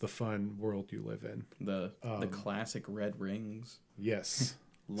 which is the fun world you live in. The classic red rings. Yes.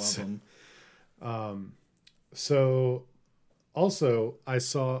 Love them. So also I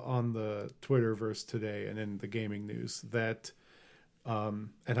saw on the Twitterverse today and in the gaming news that, and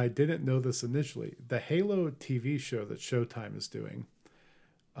I didn't know this initially, the Halo TV show that Showtime is doing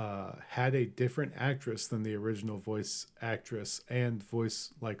had a different actress than the original voice actress and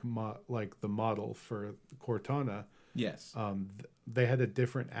voice like the model for Cortana. Yes. They had a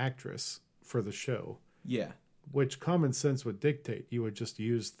different actress for the show. Yeah. Which common sense would dictate you would just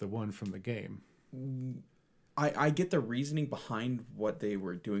use the one from the game. I get the reasoning behind what they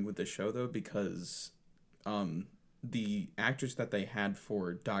were doing with the show, though, because the actress that they had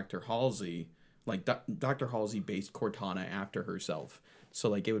for Dr. Halsey, like Dr. Halsey based Cortana after herself. So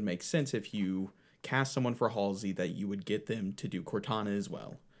like it would make sense if you cast someone for Halsey that you would get them to do Cortana as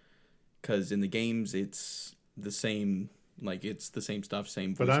well. Because in the games, it's the same, like it's the same stuff,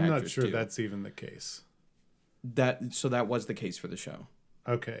 same voice. But I'm not sure too. that's even the case. That was the case for the show.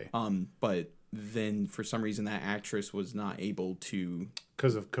 Okay. But then for some reason that actress was not able to,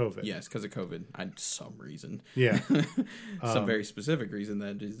 because of COVID. Yes, because of COVID. Some reason. Yeah. Some very specific reason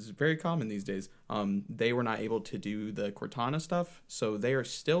that is very common these days. They were not able to do the Cortana stuff, so they are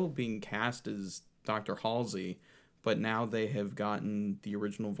still being cast as Dr. Halsey, but now they have gotten the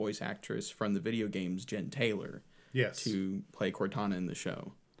original voice actress from the video games, Jen Taylor, yes, to play Cortana in the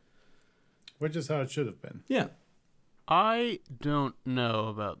show. Which is how it should have been. Yeah. I don't know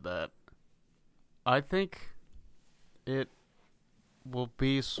about that. I think it will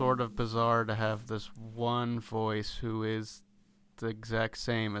be sort of bizarre to have this one voice who is the exact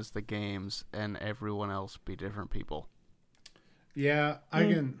same as the games and everyone else be different people. Yeah, I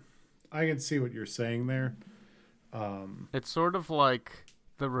can see what you're saying there. It's sort of like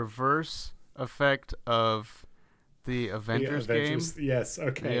the reverse effect of the Avengers game. Yes,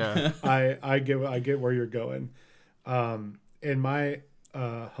 okay. Yeah. I get where you're going. In my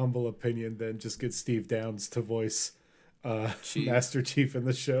humble opinion, then just get Steve Downes to voice Master Chief in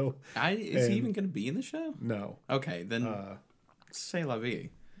the show. Is he even going to be in the show? No. Okay, then c'est la vie.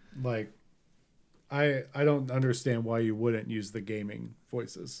 Like, I don't understand why you wouldn't use the gaming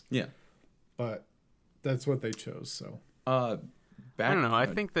voices. Yeah. But that's what they chose, so. I don't know. I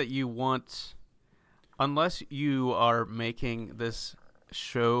think that you want, unless you are making this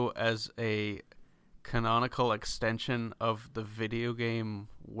show as a canonical extension of the video game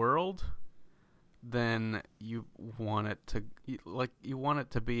world, then you want it to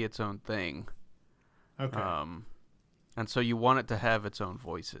be its own thing. Okay. And so you want it to have its own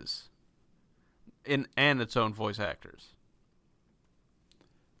voices, and its own voice actors.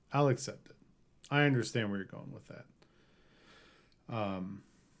 I'll accept it. I understand where you're going with that.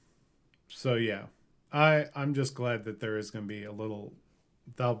 So yeah, I'm just glad that there is going to be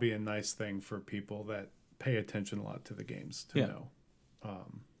that'll be a nice thing for people that pay attention a lot to the games to know.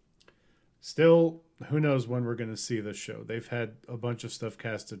 Still, who knows when we're going to see this show? They've had a bunch of stuff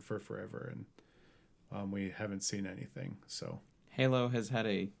casted for forever, and we haven't seen anything. So Halo has had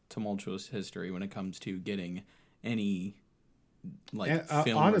a tumultuous history when it comes to getting any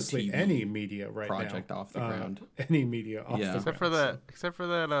film honestly, or TV any media project now, off the ground. any media off the Except ground. Except for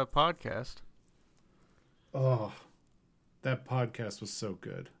that podcast. Oh, that podcast was so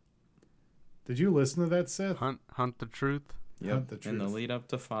good. Did you listen to that, Seth? Hunt the Truth. Yep. Hunt the Truth. In the lead up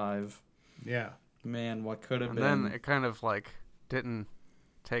to 5. Yeah. Man, what could have And been? then it kind of didn't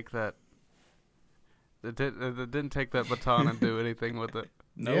take that. It didn't take that baton and do anything with it.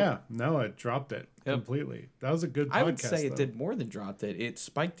 Nope. Yeah, no, it dropped it completely. That was a good podcast. I would say though. it did more than dropped it. It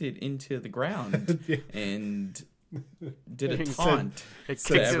spiked it into the ground Yeah. and did a It taunt. It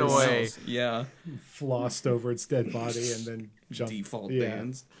to kicked it everyone away. else. Yeah. Flossed over its dead body and then jumped. Default yeah.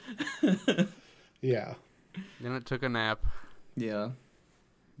 dance. Yeah. Then it took a nap. Yeah.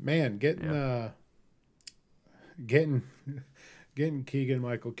 Man, getting Keegan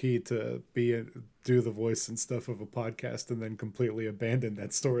Michael Key to do the voice and stuff of a podcast and then completely abandon that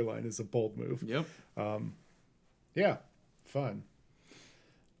storyline is a bold move. Yep. Yeah, fun.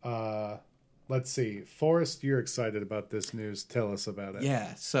 Let's see. Forrest, you're excited about this news. Tell us about it.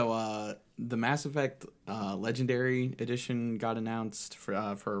 Yeah, so the Mass Effect Legendary Edition got announced for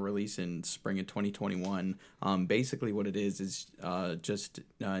a release in spring of 2021. Basically what it is just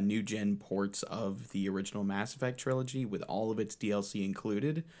new gen ports of the original Mass Effect trilogy with all of its DLC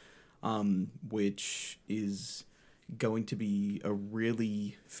included, which is going to be a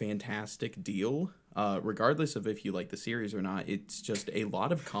really fantastic deal. Regardless of if you like the series or not, it's just a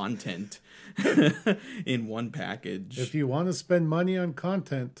lot of content in one package. If you want to spend money on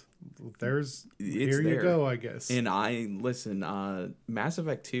content, here you go, I guess. And Mass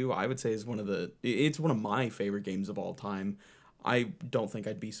Effect 2, I would say is one of my favorite games of all time. I don't think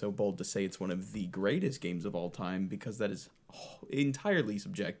I'd be so bold to say it's one of the greatest games of all time because that is entirely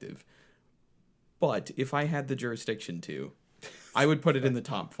subjective. But if I had the jurisdiction to, I would put it in the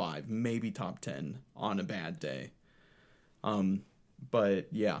top 5, maybe top 10 on a bad day. But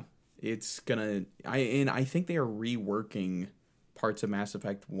yeah, it's gonna. I think they are reworking parts of Mass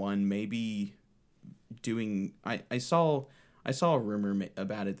Effect 1. Maybe doing. I saw a rumor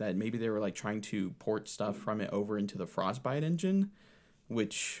about it that maybe they were trying to port stuff from it over into the Frostbite engine,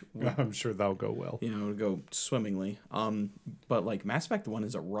 which I'm sure that'll go well. it'll go swimmingly. But Mass Effect 1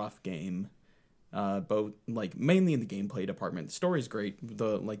 is a rough game. Both mainly in the gameplay department. The story's great.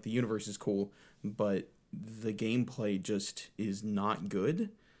 The universe is cool, but the gameplay just is not good.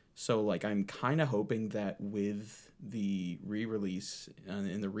 So I'm kind of hoping that with the re-release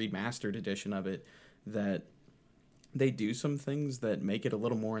and the remastered edition of it, that they do some things that make it a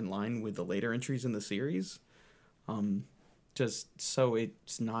little more in line with the later entries in the series. Just so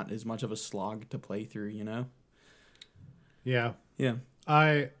it's not as much of a slog to play through, Yeah. Yeah.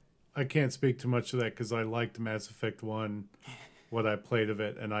 I can't speak too much to that because I liked Mass Effect 1, what I played of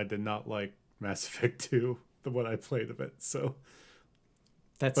it, and I did not like Mass Effect 2, what I played of it. So,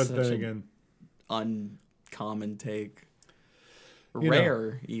 That's but such then an again, uncommon take.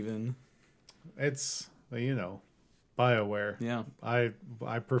 Rare, even. It's, BioWare. Yeah. I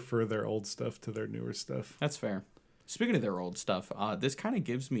prefer their old stuff to their newer stuff. That's fair. Speaking of their old stuff, this kind of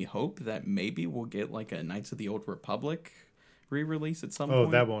gives me hope that maybe we'll get a Knights of the Old Republic re-release at some point.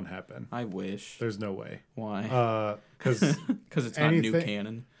 Oh, that won't happen. I wish. There's no way. Why? Because it's not new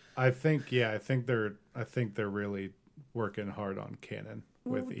canon. I think they're really working hard on canon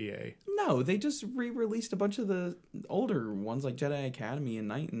with EA. No, they just re-released a bunch of the older ones like Jedi Academy and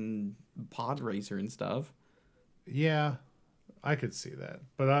Knight and Pod Racer and stuff. Yeah, I could see that,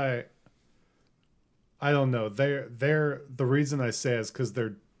 but I don't know. They're the reason I say is because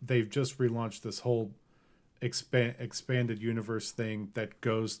they've just relaunched this whole expanded universe thing that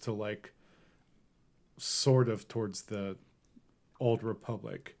goes to sort of towards the Old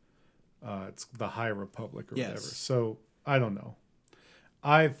Republic. It's the High Republic or whatever. So I don't know.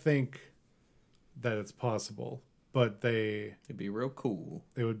 I think that it's possible, but it'd be real cool.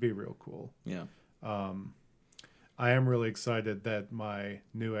 It would be real cool. Yeah. I am really excited that my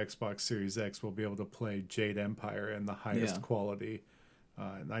new Xbox Series X will be able to play Jade Empire in the highest quality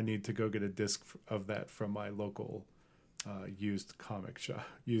And I need to go get a disc of that from my local used comic shop,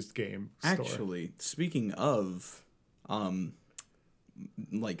 used game store. Actually, speaking of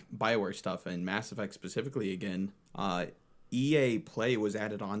like BioWare stuff and Mass Effect specifically again, EA Play was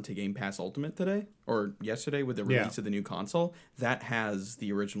added on to Game Pass Ultimate today or yesterday with the release of the new console that has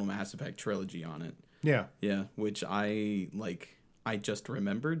the original Mass Effect trilogy on it. Yeah. Yeah, which I just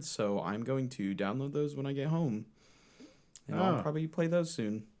remembered, so I'm going to download those when I get home. And I'll probably play those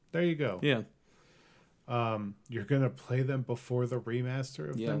soon. There you go. Yeah. You're going to play them before the remaster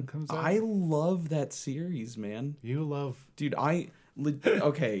of them comes out? I love that series, man. You love... Dude,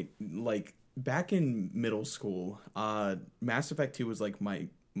 okay, like, back in middle school, Mass Effect 2 was, like, my...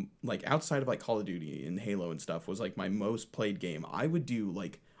 Like, outside of, like, Call of Duty and Halo and stuff, was, like, my most played game. I would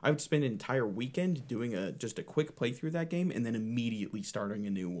spend an entire weekend doing just a quick playthrough of that game and then immediately starting a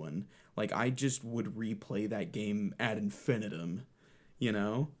new one. Like, I just would replay that game ad infinitum, you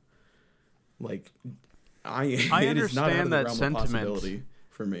know? Like, I understand that sentiment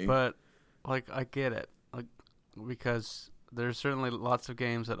for me. But, like, I get it. Like, because there's certainly lots of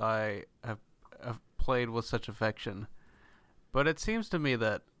games that I have played with such affection. But it seems to me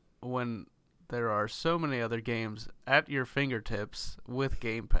that when there are so many other games at your fingertips with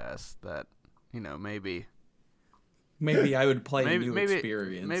Game Pass that, you know, maybe I would play a new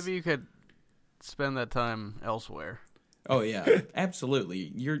experience. Maybe you could spend that time elsewhere. Oh yeah,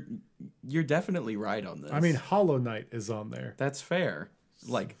 absolutely. You're definitely right on this. I mean, Hollow Knight is on there. That's fair.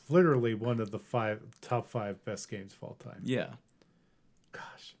 Like, literally one of the top 5 best games of all time. Yeah.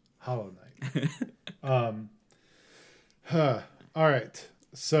 Gosh, Hollow Knight. All right.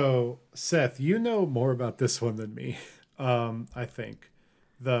 So, Seth, you know more about this one than me, I think.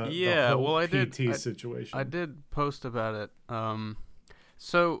 The whole PT situation. I did post about it.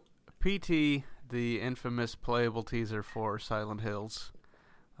 So, PT, the infamous playable teaser for Silent Hills,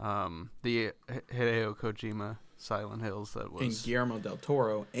 the Hideo Kojima Silent Hills that was... And Guillermo del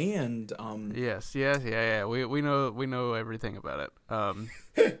Toro, and... Yes. We know everything about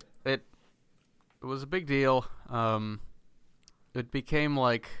it. It was a big deal. It became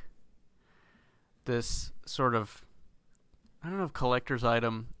like this sort of, I don't know if collector's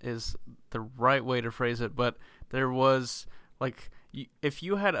item is the right way to phrase it, but there was, like, if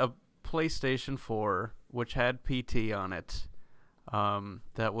you had a PlayStation 4, which had PT on it,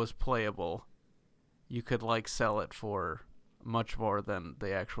 that was playable, you could, like, sell it for much more than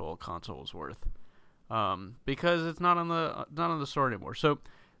the actual console was worth, because it's not on the store anymore. So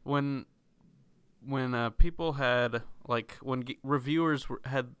when people had, like, when reviewers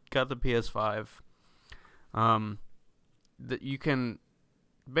had got the PS5, that you can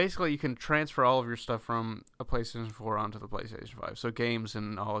transfer all of your stuff from a PlayStation 4 onto the PlayStation 5. So games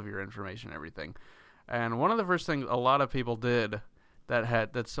and all of your information, everything. And one of the first things a lot of people did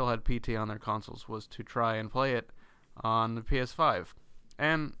that still had PT on their consoles was to try and play it on the PS5.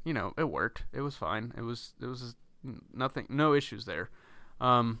 And, you know, it worked. It was fine. It was nothing, no issues there.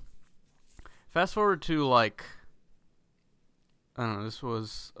 Fast forward to, like, I don't know, this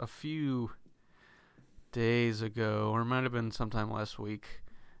was a few days ago, or it might have been sometime last week,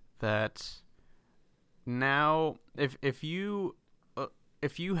 that now, if you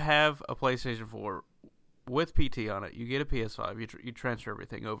have a PlayStation 4 with PT on it, you get a PS5, you transfer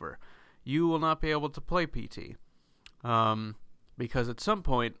everything over, you will not be able to play PT. Because at some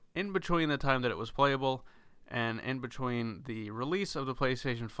point, in between the time that it was playable, and in between the release of the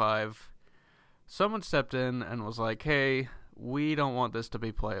PlayStation 5, someone stepped in and was like, hey, we don't want this to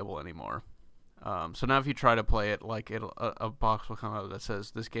be playable anymore. So now if you try to play it, like, a box will come out that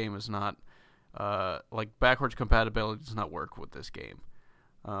says this game is not, like, backwards compatibility does not work with this game.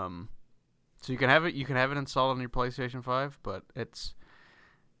 So you can have it installed on your PlayStation 5, but it's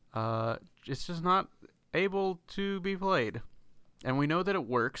just not able to be played. And we know that it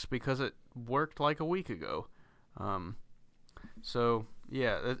works because it worked like a week ago. So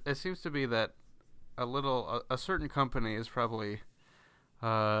yeah, it seems to be that a certain company is probably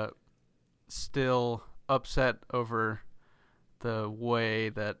still upset over the way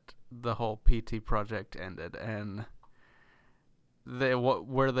that the whole PT project ended, and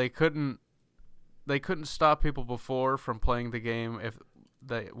they couldn't stop people before from playing the game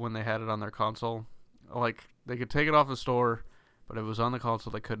when they had it on their console. Like, they could take it off the store, but if it was on the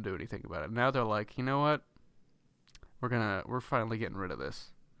console, they couldn't do anything about it. Now they're like, you know what? We're finally getting rid of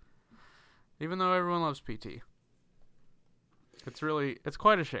this. Even though everyone loves PT. It's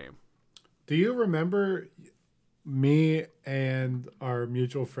quite a shame. Do you remember me and our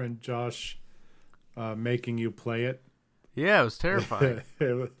mutual friend Josh making you play it? Yeah, it was terrifying.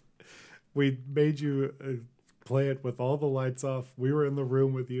 We made you play it with all the lights off. We were in the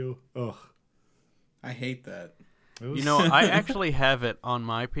room with you. Ugh. I hate that. It was... You know, I actually have it on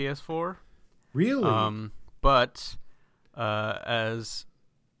my PS4. Really? But as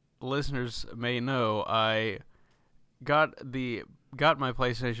listeners may know, I got my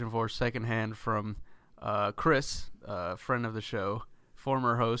PlayStation 4 secondhand from Chris, friend of the show,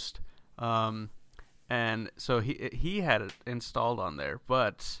 former host, and so he had it installed on there,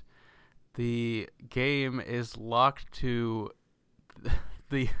 but the game is locked to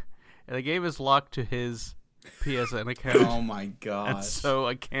the game is locked to his PSN account. Oh my god! And so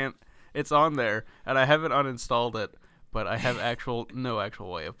I can't. It's on there, and I haven't uninstalled it, but I have no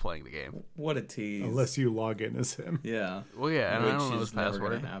actual way of playing the game. What a tease! Unless you log in as him. Yeah. Well, yeah, and I don't know his never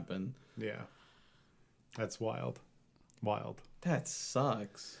password. gonna happen. Yeah. That's wild. Wild. That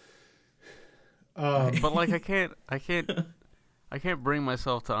sucks. But like, I can't bring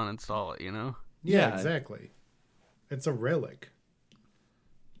myself to uninstall it. You know? Yeah, exactly. It's a relic.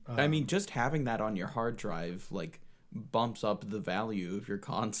 I mean, just having that on your hard drive, like, bumps up the value of your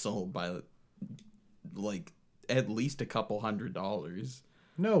console by, like, at least a couple $100.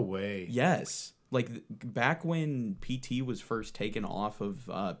 No way. Yes. Like, back when PT was first taken off of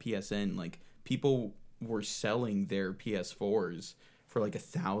PSN, like, people were selling their PS4s for, like,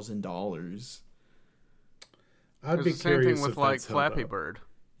 $1,000. I'd be the same curious thing with if like that's held Flappy up. Bird.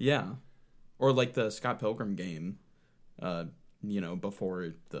 Yeah. Or, like, the Scott Pilgrim game,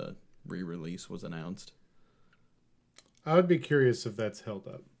 before the re-release was announced. I would be curious if that's held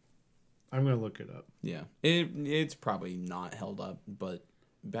up. I'm going to look it up. Yeah. It's probably not held up, but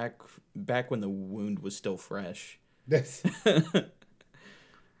back when the wound was still fresh. This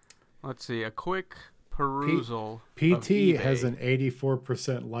Let's see, a quick perusal. PT of eBay. has an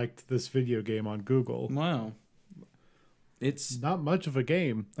 84% liked this video game on Google. Wow. It's Not much of a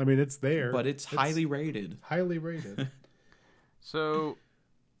game. I mean, it's there. but it's highly rated. Highly rated. So,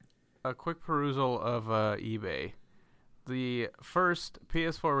 a quick perusal of eBay. The first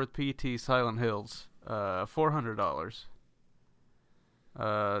PS4 with PT Silent Hills, $400.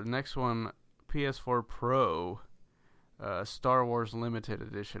 Next one, PS4 Pro, Star Wars Limited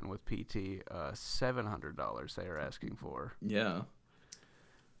Edition with PT, $700 they are asking for. Yeah.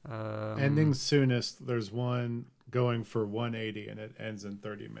 Ending soonest, there's one going for 180 and it ends in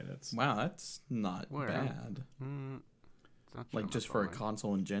 30 minutes. Wow, that's not Where? bad. It's not Like, showing just up for on a mine.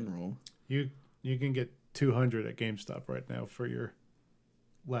 console in general. You can get 200 at GameStop right now for your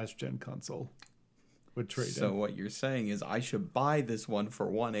last gen console with trade in. So what you're saying is I should buy this one for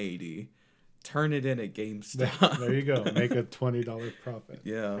 180, turn it in at GameStop. There you go. Make a $20 profit.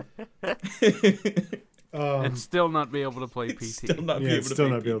 Yeah. And still not be able to play PT. Still not be Yeah, able to still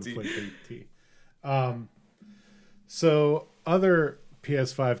play not be able PT. to play PT. So other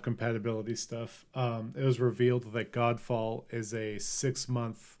PS5 compatibility stuff. It was revealed that Godfall is a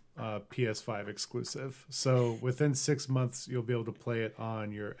 6-month PS5 exclusive. So within 6 months, you'll be able to play it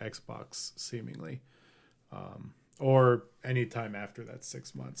on your Xbox, seemingly, or anytime after that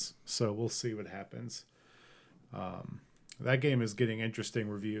 6 months. So we'll see what happens. That game is getting interesting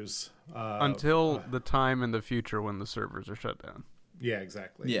reviews. Until the time in the future when the servers are shut down. Yeah,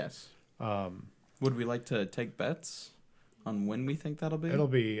 exactly. Yes. Would we like to take bets on when we think that'll be? It'll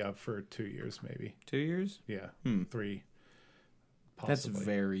be up for 2 years, maybe. 2 years? Yeah, 3. That's Possibly.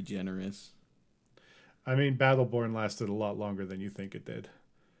 very generous. I mean, Battleborn lasted a lot longer than you think it did.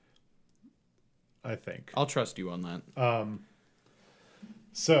 I think. I'll trust you on that.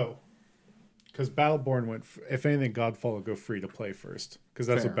 So, because Battleborn went, if anything, Godfall will go free to play first, because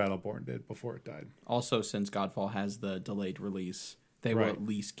that's Fair. what Battleborn did before it died. Also, since Godfall has the delayed release, they will Right. at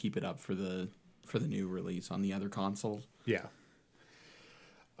least keep it up for the new release on the other consoles. Yeah.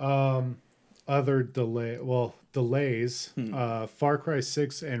 Other delays. Far Cry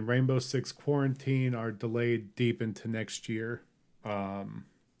 6 and Rainbow Six Quarantine are delayed deep into next year. That's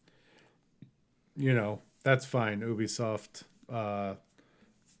fine. Ubisoft,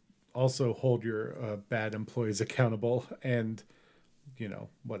 also hold your bad employees accountable, and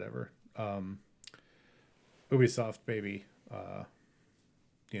whatever. Ubisoft, baby.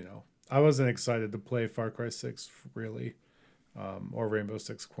 I wasn't excited to play Far Cry 6 really, or Rainbow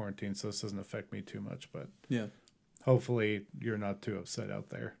Six Quarantine, so this doesn't affect me too much, but Yeah. hopefully you're not too upset out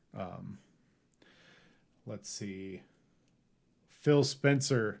there. Let's see. Phil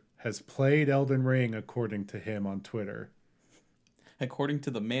Spencer has played Elden Ring, according to him on Twitter. According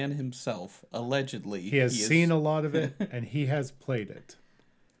to the man himself, allegedly, He has seen a lot of it, and he has played it.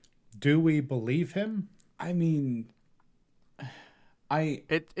 Do we believe him? I mean,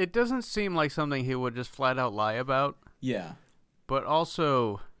 It doesn't seem like something he would just flat out lie about, yeah. but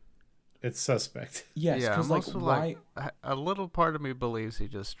also, it's suspect. Yes, Yeah, because I'm like also why? like a little part of me believes he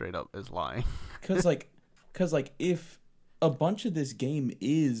just straight up is lying. Because like if a bunch of this game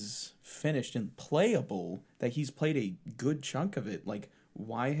is finished and playable, that he's played a good chunk of it, like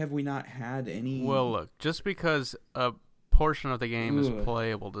why have we not had any? Well, look, just because a portion of the game is Ugh.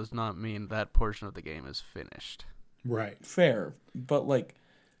 playable does not mean that portion of the game is finished. Right. Fair, but like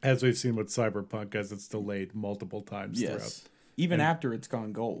As we've seen with Cyberpunk, as it's delayed multiple times yes, even And- after it's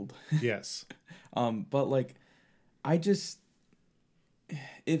gone gold. throughout. Yes. But like, I just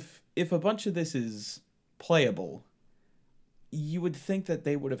if a bunch of this is playable, you would think that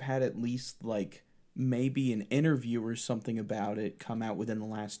they would have had at least like maybe an interview or something about it come out within the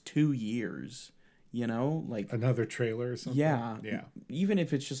last 2 years. You know, like Another trailer or something. yeah, Yeah. even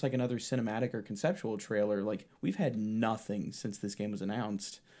if it's just like another cinematic or conceptual trailer, like we've had nothing since this game was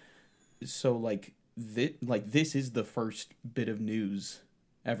announced. So like this is the first bit of news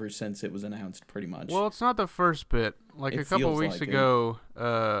ever since it was announced, pretty much. Well, it's not the first bit. Like It a couple feels weeks like it.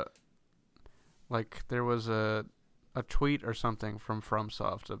 ago, like there was a tweet or something from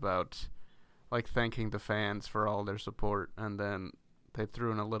FromSoft about like thanking the fans for all their support, and then they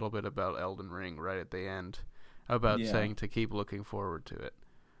threw in a little bit about Elden Ring right at the end, about Yeah. saying to keep looking forward to it.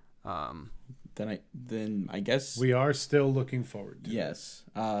 Then I guess We are still looking forward to it. yes.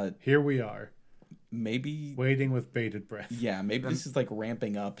 Here we are, Maybe waiting with bated breath. yeah. Maybe this is like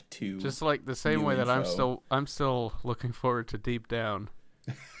ramping up to Just like the same New way that info. I'm still looking forward to Deep Down.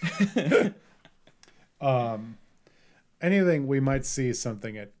 Anything, we might see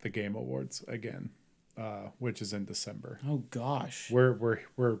something at the Game Awards again, which is in December. oh gosh.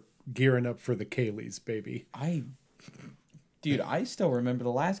 We're gearing up for the Kayleys, baby. Dude, I still remember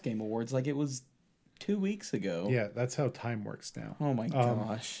the last Game Awards like it was 2 weeks ago. Yeah, that's how time works now. Oh my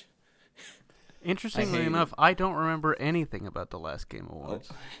gosh. Interestingly hate enough, I don't remember anything about the last Game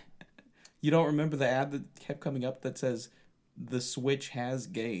Awards. You don't remember the ad that kept coming up that says the Switch has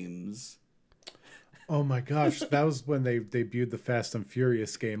games? Oh my gosh, that was when they debuted the Fast and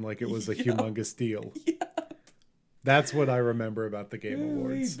Furious game like it was a humongous deal. Yeah. That's what I remember about the Game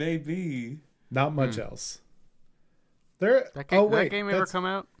Awards. Baby. Not much else. There. That game, oh wait, that game ever come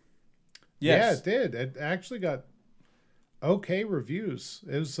out? Yes. Yeah, it did. It actually got okay reviews.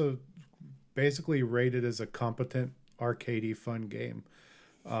 It was basically rated as a competent, arcadey, fun game.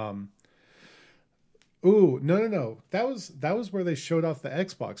 No. That was where they showed off the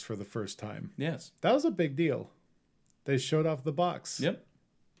Xbox for the first time. Yes. That was a big deal. They showed off the box. Yep.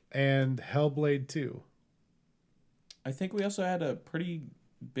 And Hellblade 2. I think we also had a pretty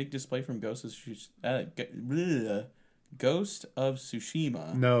big display from Ghost of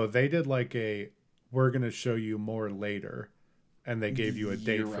Tsushima. No, they did like we're going to show you more later, and they gave you a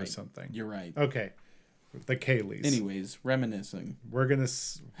date You're for right. something. You're right. Okay. The Kayleys. Anyways, reminiscing. We're going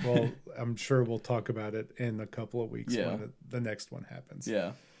to, I'm sure we'll talk about it in a couple of weeks when the next one happens.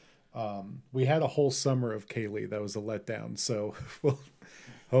 Yeah. We had a whole summer of Kaylee that was a letdown, so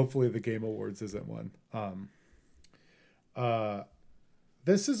hopefully the Game Awards isn't one.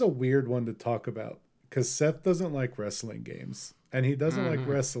 This is a weird one to talk about because Seth doesn't like wrestling games and he doesn't like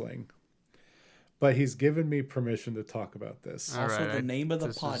wrestling, but he's given me permission to talk about this. All Also, right, the name of the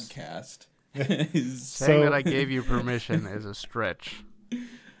this is- podcast is Saying that I gave you permission is a stretch.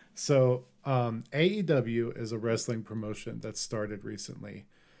 So AEW is a wrestling promotion that started recently,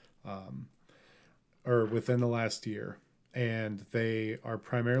 or within the last year, and they are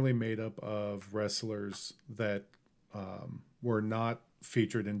primarily made up of wrestlers that were not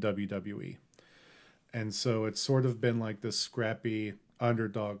featured in WWE. And so it's sort of been like this scrappy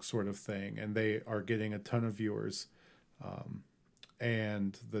underdog sort of thing, and they are getting a ton of viewers.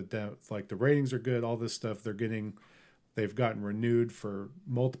 And the ratings are good, all this stuff. They've gotten renewed for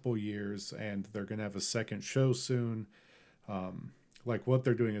multiple years, and they're going to have a second show soon. Like what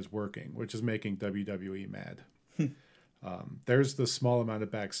they're doing is working, which is making WWE mad. There's the small amount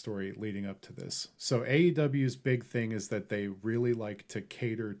of backstory leading up to this. So AEW's big thing is that they really like to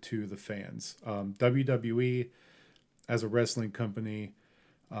cater to the fans. WWE, as a wrestling company,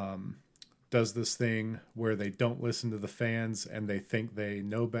 does this thing where they don't listen to the fans and they think they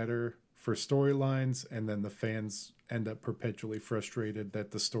know better for storylines, and then the fans end up perpetually frustrated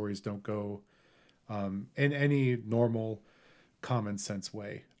that the stories don't go in any normal common sense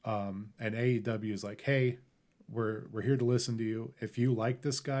way. And AEW is like, hey, we're here to listen to you. If you like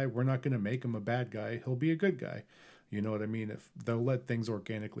this guy, we're not going to make him a bad guy. He'll be a good guy. You know what I mean? If they'll let things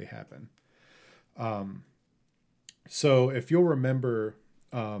organically happen. So if you'll remember,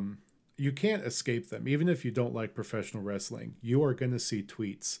 you can't escape them. Even if you don't like professional wrestling, you are going to see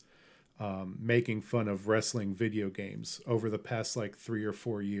tweets making fun of wrestling video games over the past like 3 or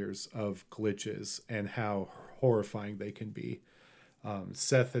 4 years of glitches and how horrifying they can be.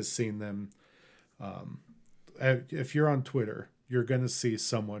 Seth has seen them. If you're on Twitter, you're going to see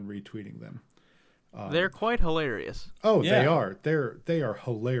someone retweeting them. They're quite hilarious. Oh, Yeah. they are. They are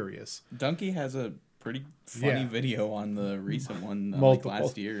hilarious. Donkey has a pretty funny video on the recent one like Multiple.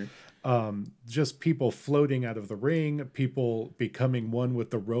 last year. Just people floating out of the ring, people becoming one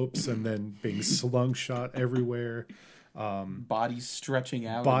with the ropes and then being slungshot everywhere. Bodies stretching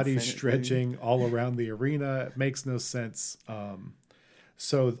out. Bodies infinitely. stretching all around the arena. It makes no sense.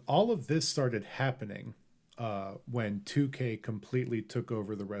 So all of this started happening when 2K completely took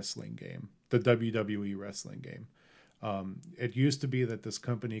over the wrestling game, the WWE wrestling game. It used to be that this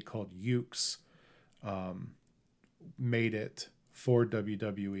company called Ukes made it for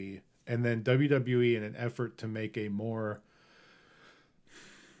WWE. And then WWE, in an effort to make a more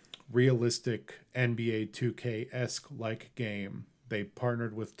realistic NBA 2K-esque like game, they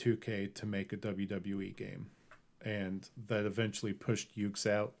partnered with 2K to make a WWE game. And that eventually pushed Ukes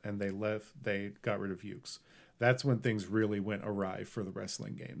out, and they got rid of Ukes. That's when things really went awry for the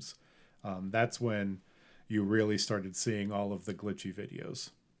wrestling games. That's when you really started seeing all of the glitchy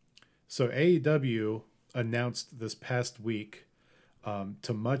videos. So AEW announced this past week,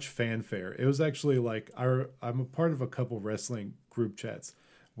 to much fanfare. It was actually like, I'm a part of a couple wrestling group chats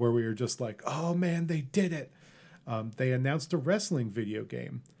where we were just like, oh man, they did it. They announced a wrestling video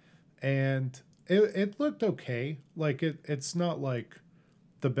game, and it looked okay. Like it's not like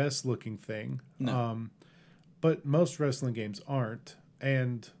the best looking thing. No. But most wrestling games aren't,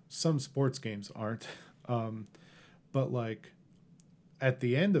 and some sports games aren't. But like at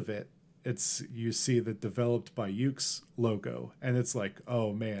the end of it, you see the developed by Ukes logo, and it's like,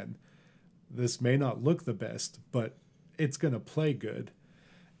 oh man, this may not look the best, but it's gonna play good.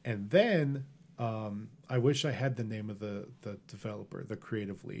 And then I wish I had the name of the developer, the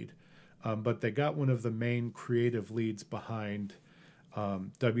creative lead, but they got one of the main creative leads behind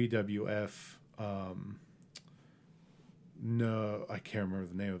WWF. No, I can't remember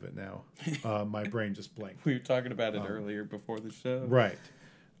the name of it now. My brain just blanked. We were talking about it earlier before the show. Right.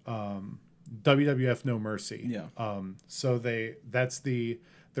 WWF No Mercy. Yeah. So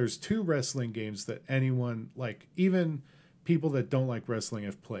there's 2 wrestling games that anyone, like even people that don't like wrestling,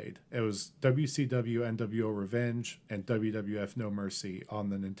 have played. It was WCW NWO Revenge and WWF No Mercy on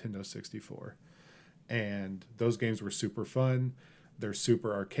the Nintendo 64. And those games were super fun. They're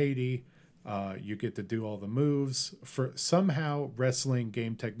super arcadey. You get to do all the moves. Somehow wrestling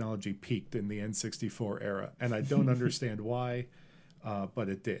game technology peaked in the N64 era, and I don't understand why, but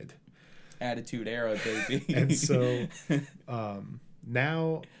it did. Attitude Era, baby. And so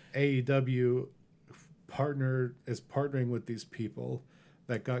now AEW is partnering with these people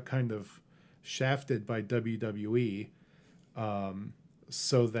that got kind of shafted by WWE,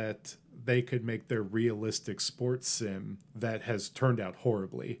 so that they could make their realistic sports sim that has turned out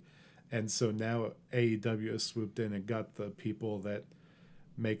horribly. And so now AEW has swooped in and got the people that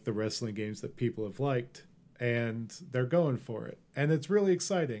make the wrestling games that people have liked, and they're going for it. And it's really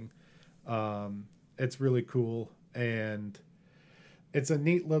exciting. It's really cool. And it's a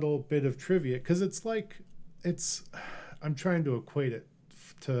neat little bit of trivia, because I'm trying to equate it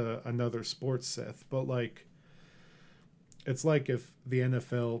to another sports, Seth, but like, it's like if the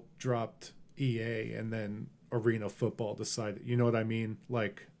NFL dropped EA and then Arena Football decided, you know what I mean?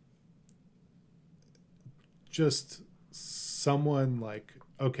 Like, just someone like,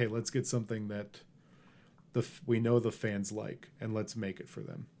 okay, let's get something that we know the fans like, and let's make it for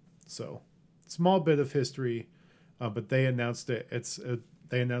them. So, small bit of history, but they announced it.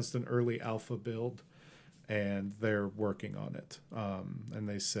 They announced an early alpha build, and they're working on it. And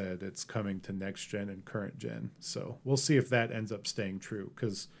they said it's coming to next gen and current gen. So we'll see if that ends up staying true,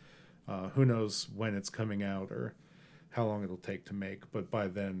 because who knows when it's coming out or how long it'll take to make. But by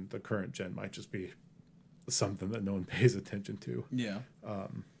then, the current gen might just be something that no one pays attention to. Yeah.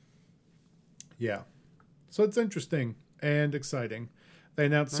 Yeah. So it's interesting and exciting. They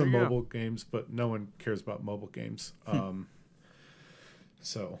announced some mobile games, but no one cares about mobile games. But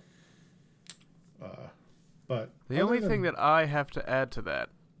the only thing that I have to add to that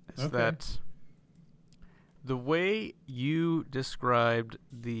is that the way you described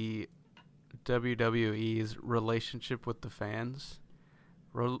the WWE's relationship with the fans,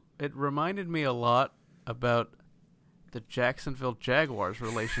 it reminded me a lot about the Jacksonville Jaguars'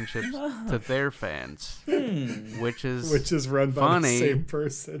 relationship to their fans, which is run by the same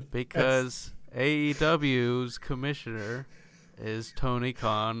person. Because AEW's commissioner is Tony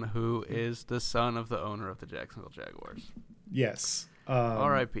Khan, who is the son of the owner of the Jacksonville Jaguars. Yes.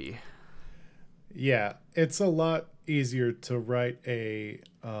 R.I.P. Yeah, it's a lot easier to write a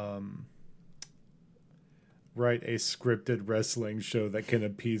scripted wrestling show that can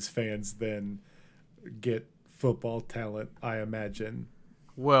appease fans than get football talent, I imagine,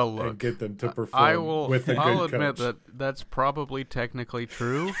 Well, and look, get them to I perform will. with a I'll good admit coach. that's probably technically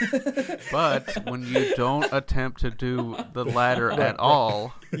true, but when you don't attempt to do the latter at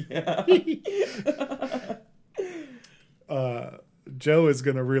all, Joe is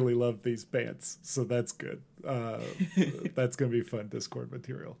going to really love these bands, so that's good. That's going to be fun Discord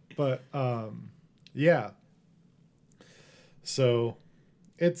material. But yeah, so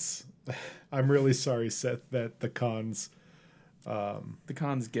I'm really sorry, Seth, that the cons The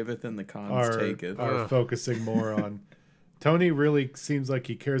cons giveth and the cons taketh. are focusing more on. Tony really seems like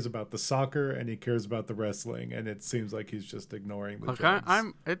he cares about the soccer and he cares about the wrestling, and it seems like he's just ignoring the. look,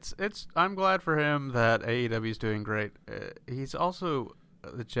 Jones. I'm glad for him that AEW is doing great. He's also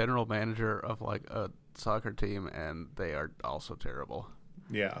the general manager of like a soccer team, and they are also terrible.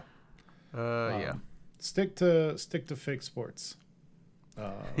 Yeah. Yeah. Stick to fake sports.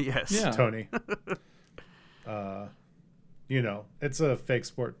 Yes. Yeah. Tony. It's a fake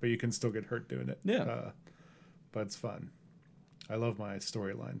sport, but you can still get hurt doing it. Yeah. But it's fun. I love my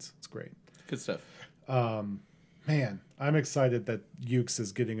storylines. It's great. Good stuff. Man, I'm excited that Ukes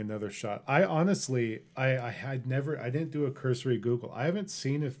is getting another shot. I honestly, I didn't do a cursory Google. I haven't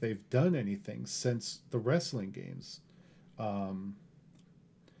seen if they've done anything since the wrestling games.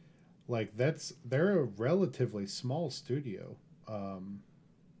 They're a relatively small studio.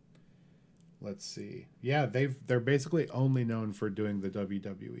 Let's see. Yeah, they're basically only known for doing the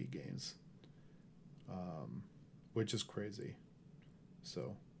WWE games, which is crazy.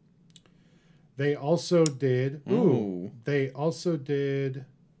 So they also did. They also did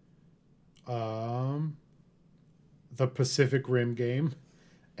the Pacific Rim game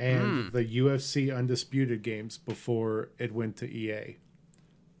and the UFC Undisputed games before it went to EA.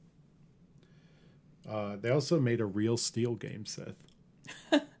 They also made a Real Steel game, Seth.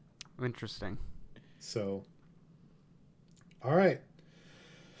 Interesting. So, all right.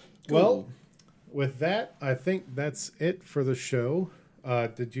 Cool. Well, with that, I think that's it for the show.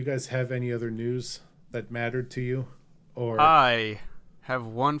 Did you guys have any other news that mattered to you? Or I have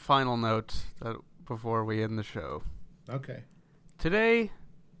one final note before we end the show. okay, Today,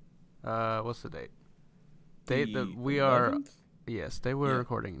 what's the date? Date that we are. 11th? Yes, they were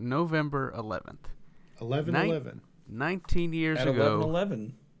recording November 11th. 11/11. 19 years At ago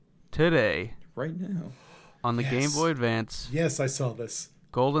 11:11 today right now. on the Game Boy Advance, Yes, I saw this.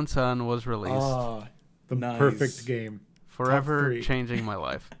 Golden Sun was released. The Nice. perfect game. Forever three. changing my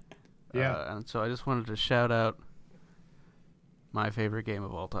life. Yeah. And so I just wanted to shout out my favorite game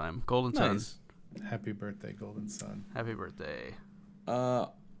of all time, Golden Nice. Sun. Happy birthday, Golden Sun. Happy birthday.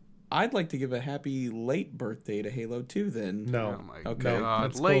 I'd like to give a happy late birthday to Halo 2 then. No, Oh my Okay. god.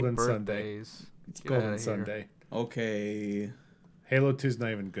 That's Late Golden Sunday. birthdays. It's Get Golden outta here. Sunday. Okay. Halo 2's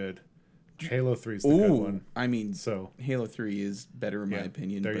not even good. Halo 3's the good Ooh, one. I mean, So, Halo 3 is better in my Yeah,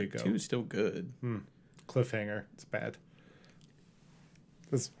 opinion, there but you go. 2 is still good. cliffhanger. It's bad.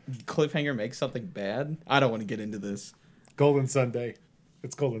 It's Cliffhanger makes something bad? I don't want to get into this. Golden Sunday.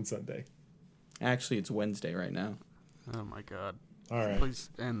 It's Golden Sunday. Actually, it's Wednesday right now. Oh my god. All right. Please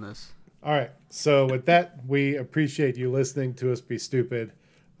end this. All right. So with that, we appreciate you listening to us be stupid.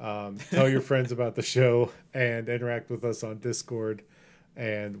 Tell your friends about the show and interact with us on Discord.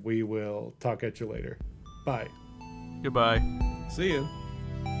 And we will talk at you later. Bye. Goodbye. See you.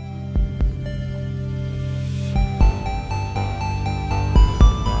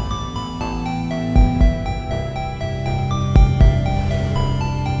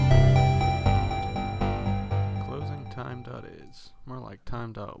 Closing time dot is. More like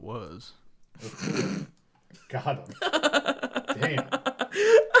time dot was. Got him. Damn.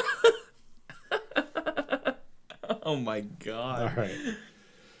 Oh my god. All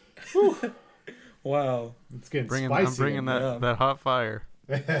right. Wow. It's getting I'm spicy. bringing in that hot fire.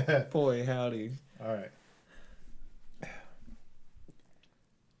 there. Boy, howdy. All right.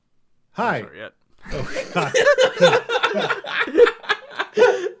 Hi. Sorry, yet. Oh, God.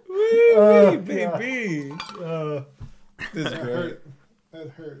 Woo, Oh, baby. This is that great. hurt. That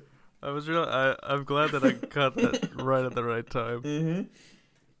hurt. I'm glad that I cut that right at the right time.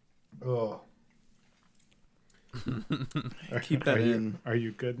 Mm-hmm. Oh. Keep that Are you- in. Are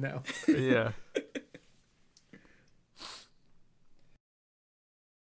you good now? Yeah.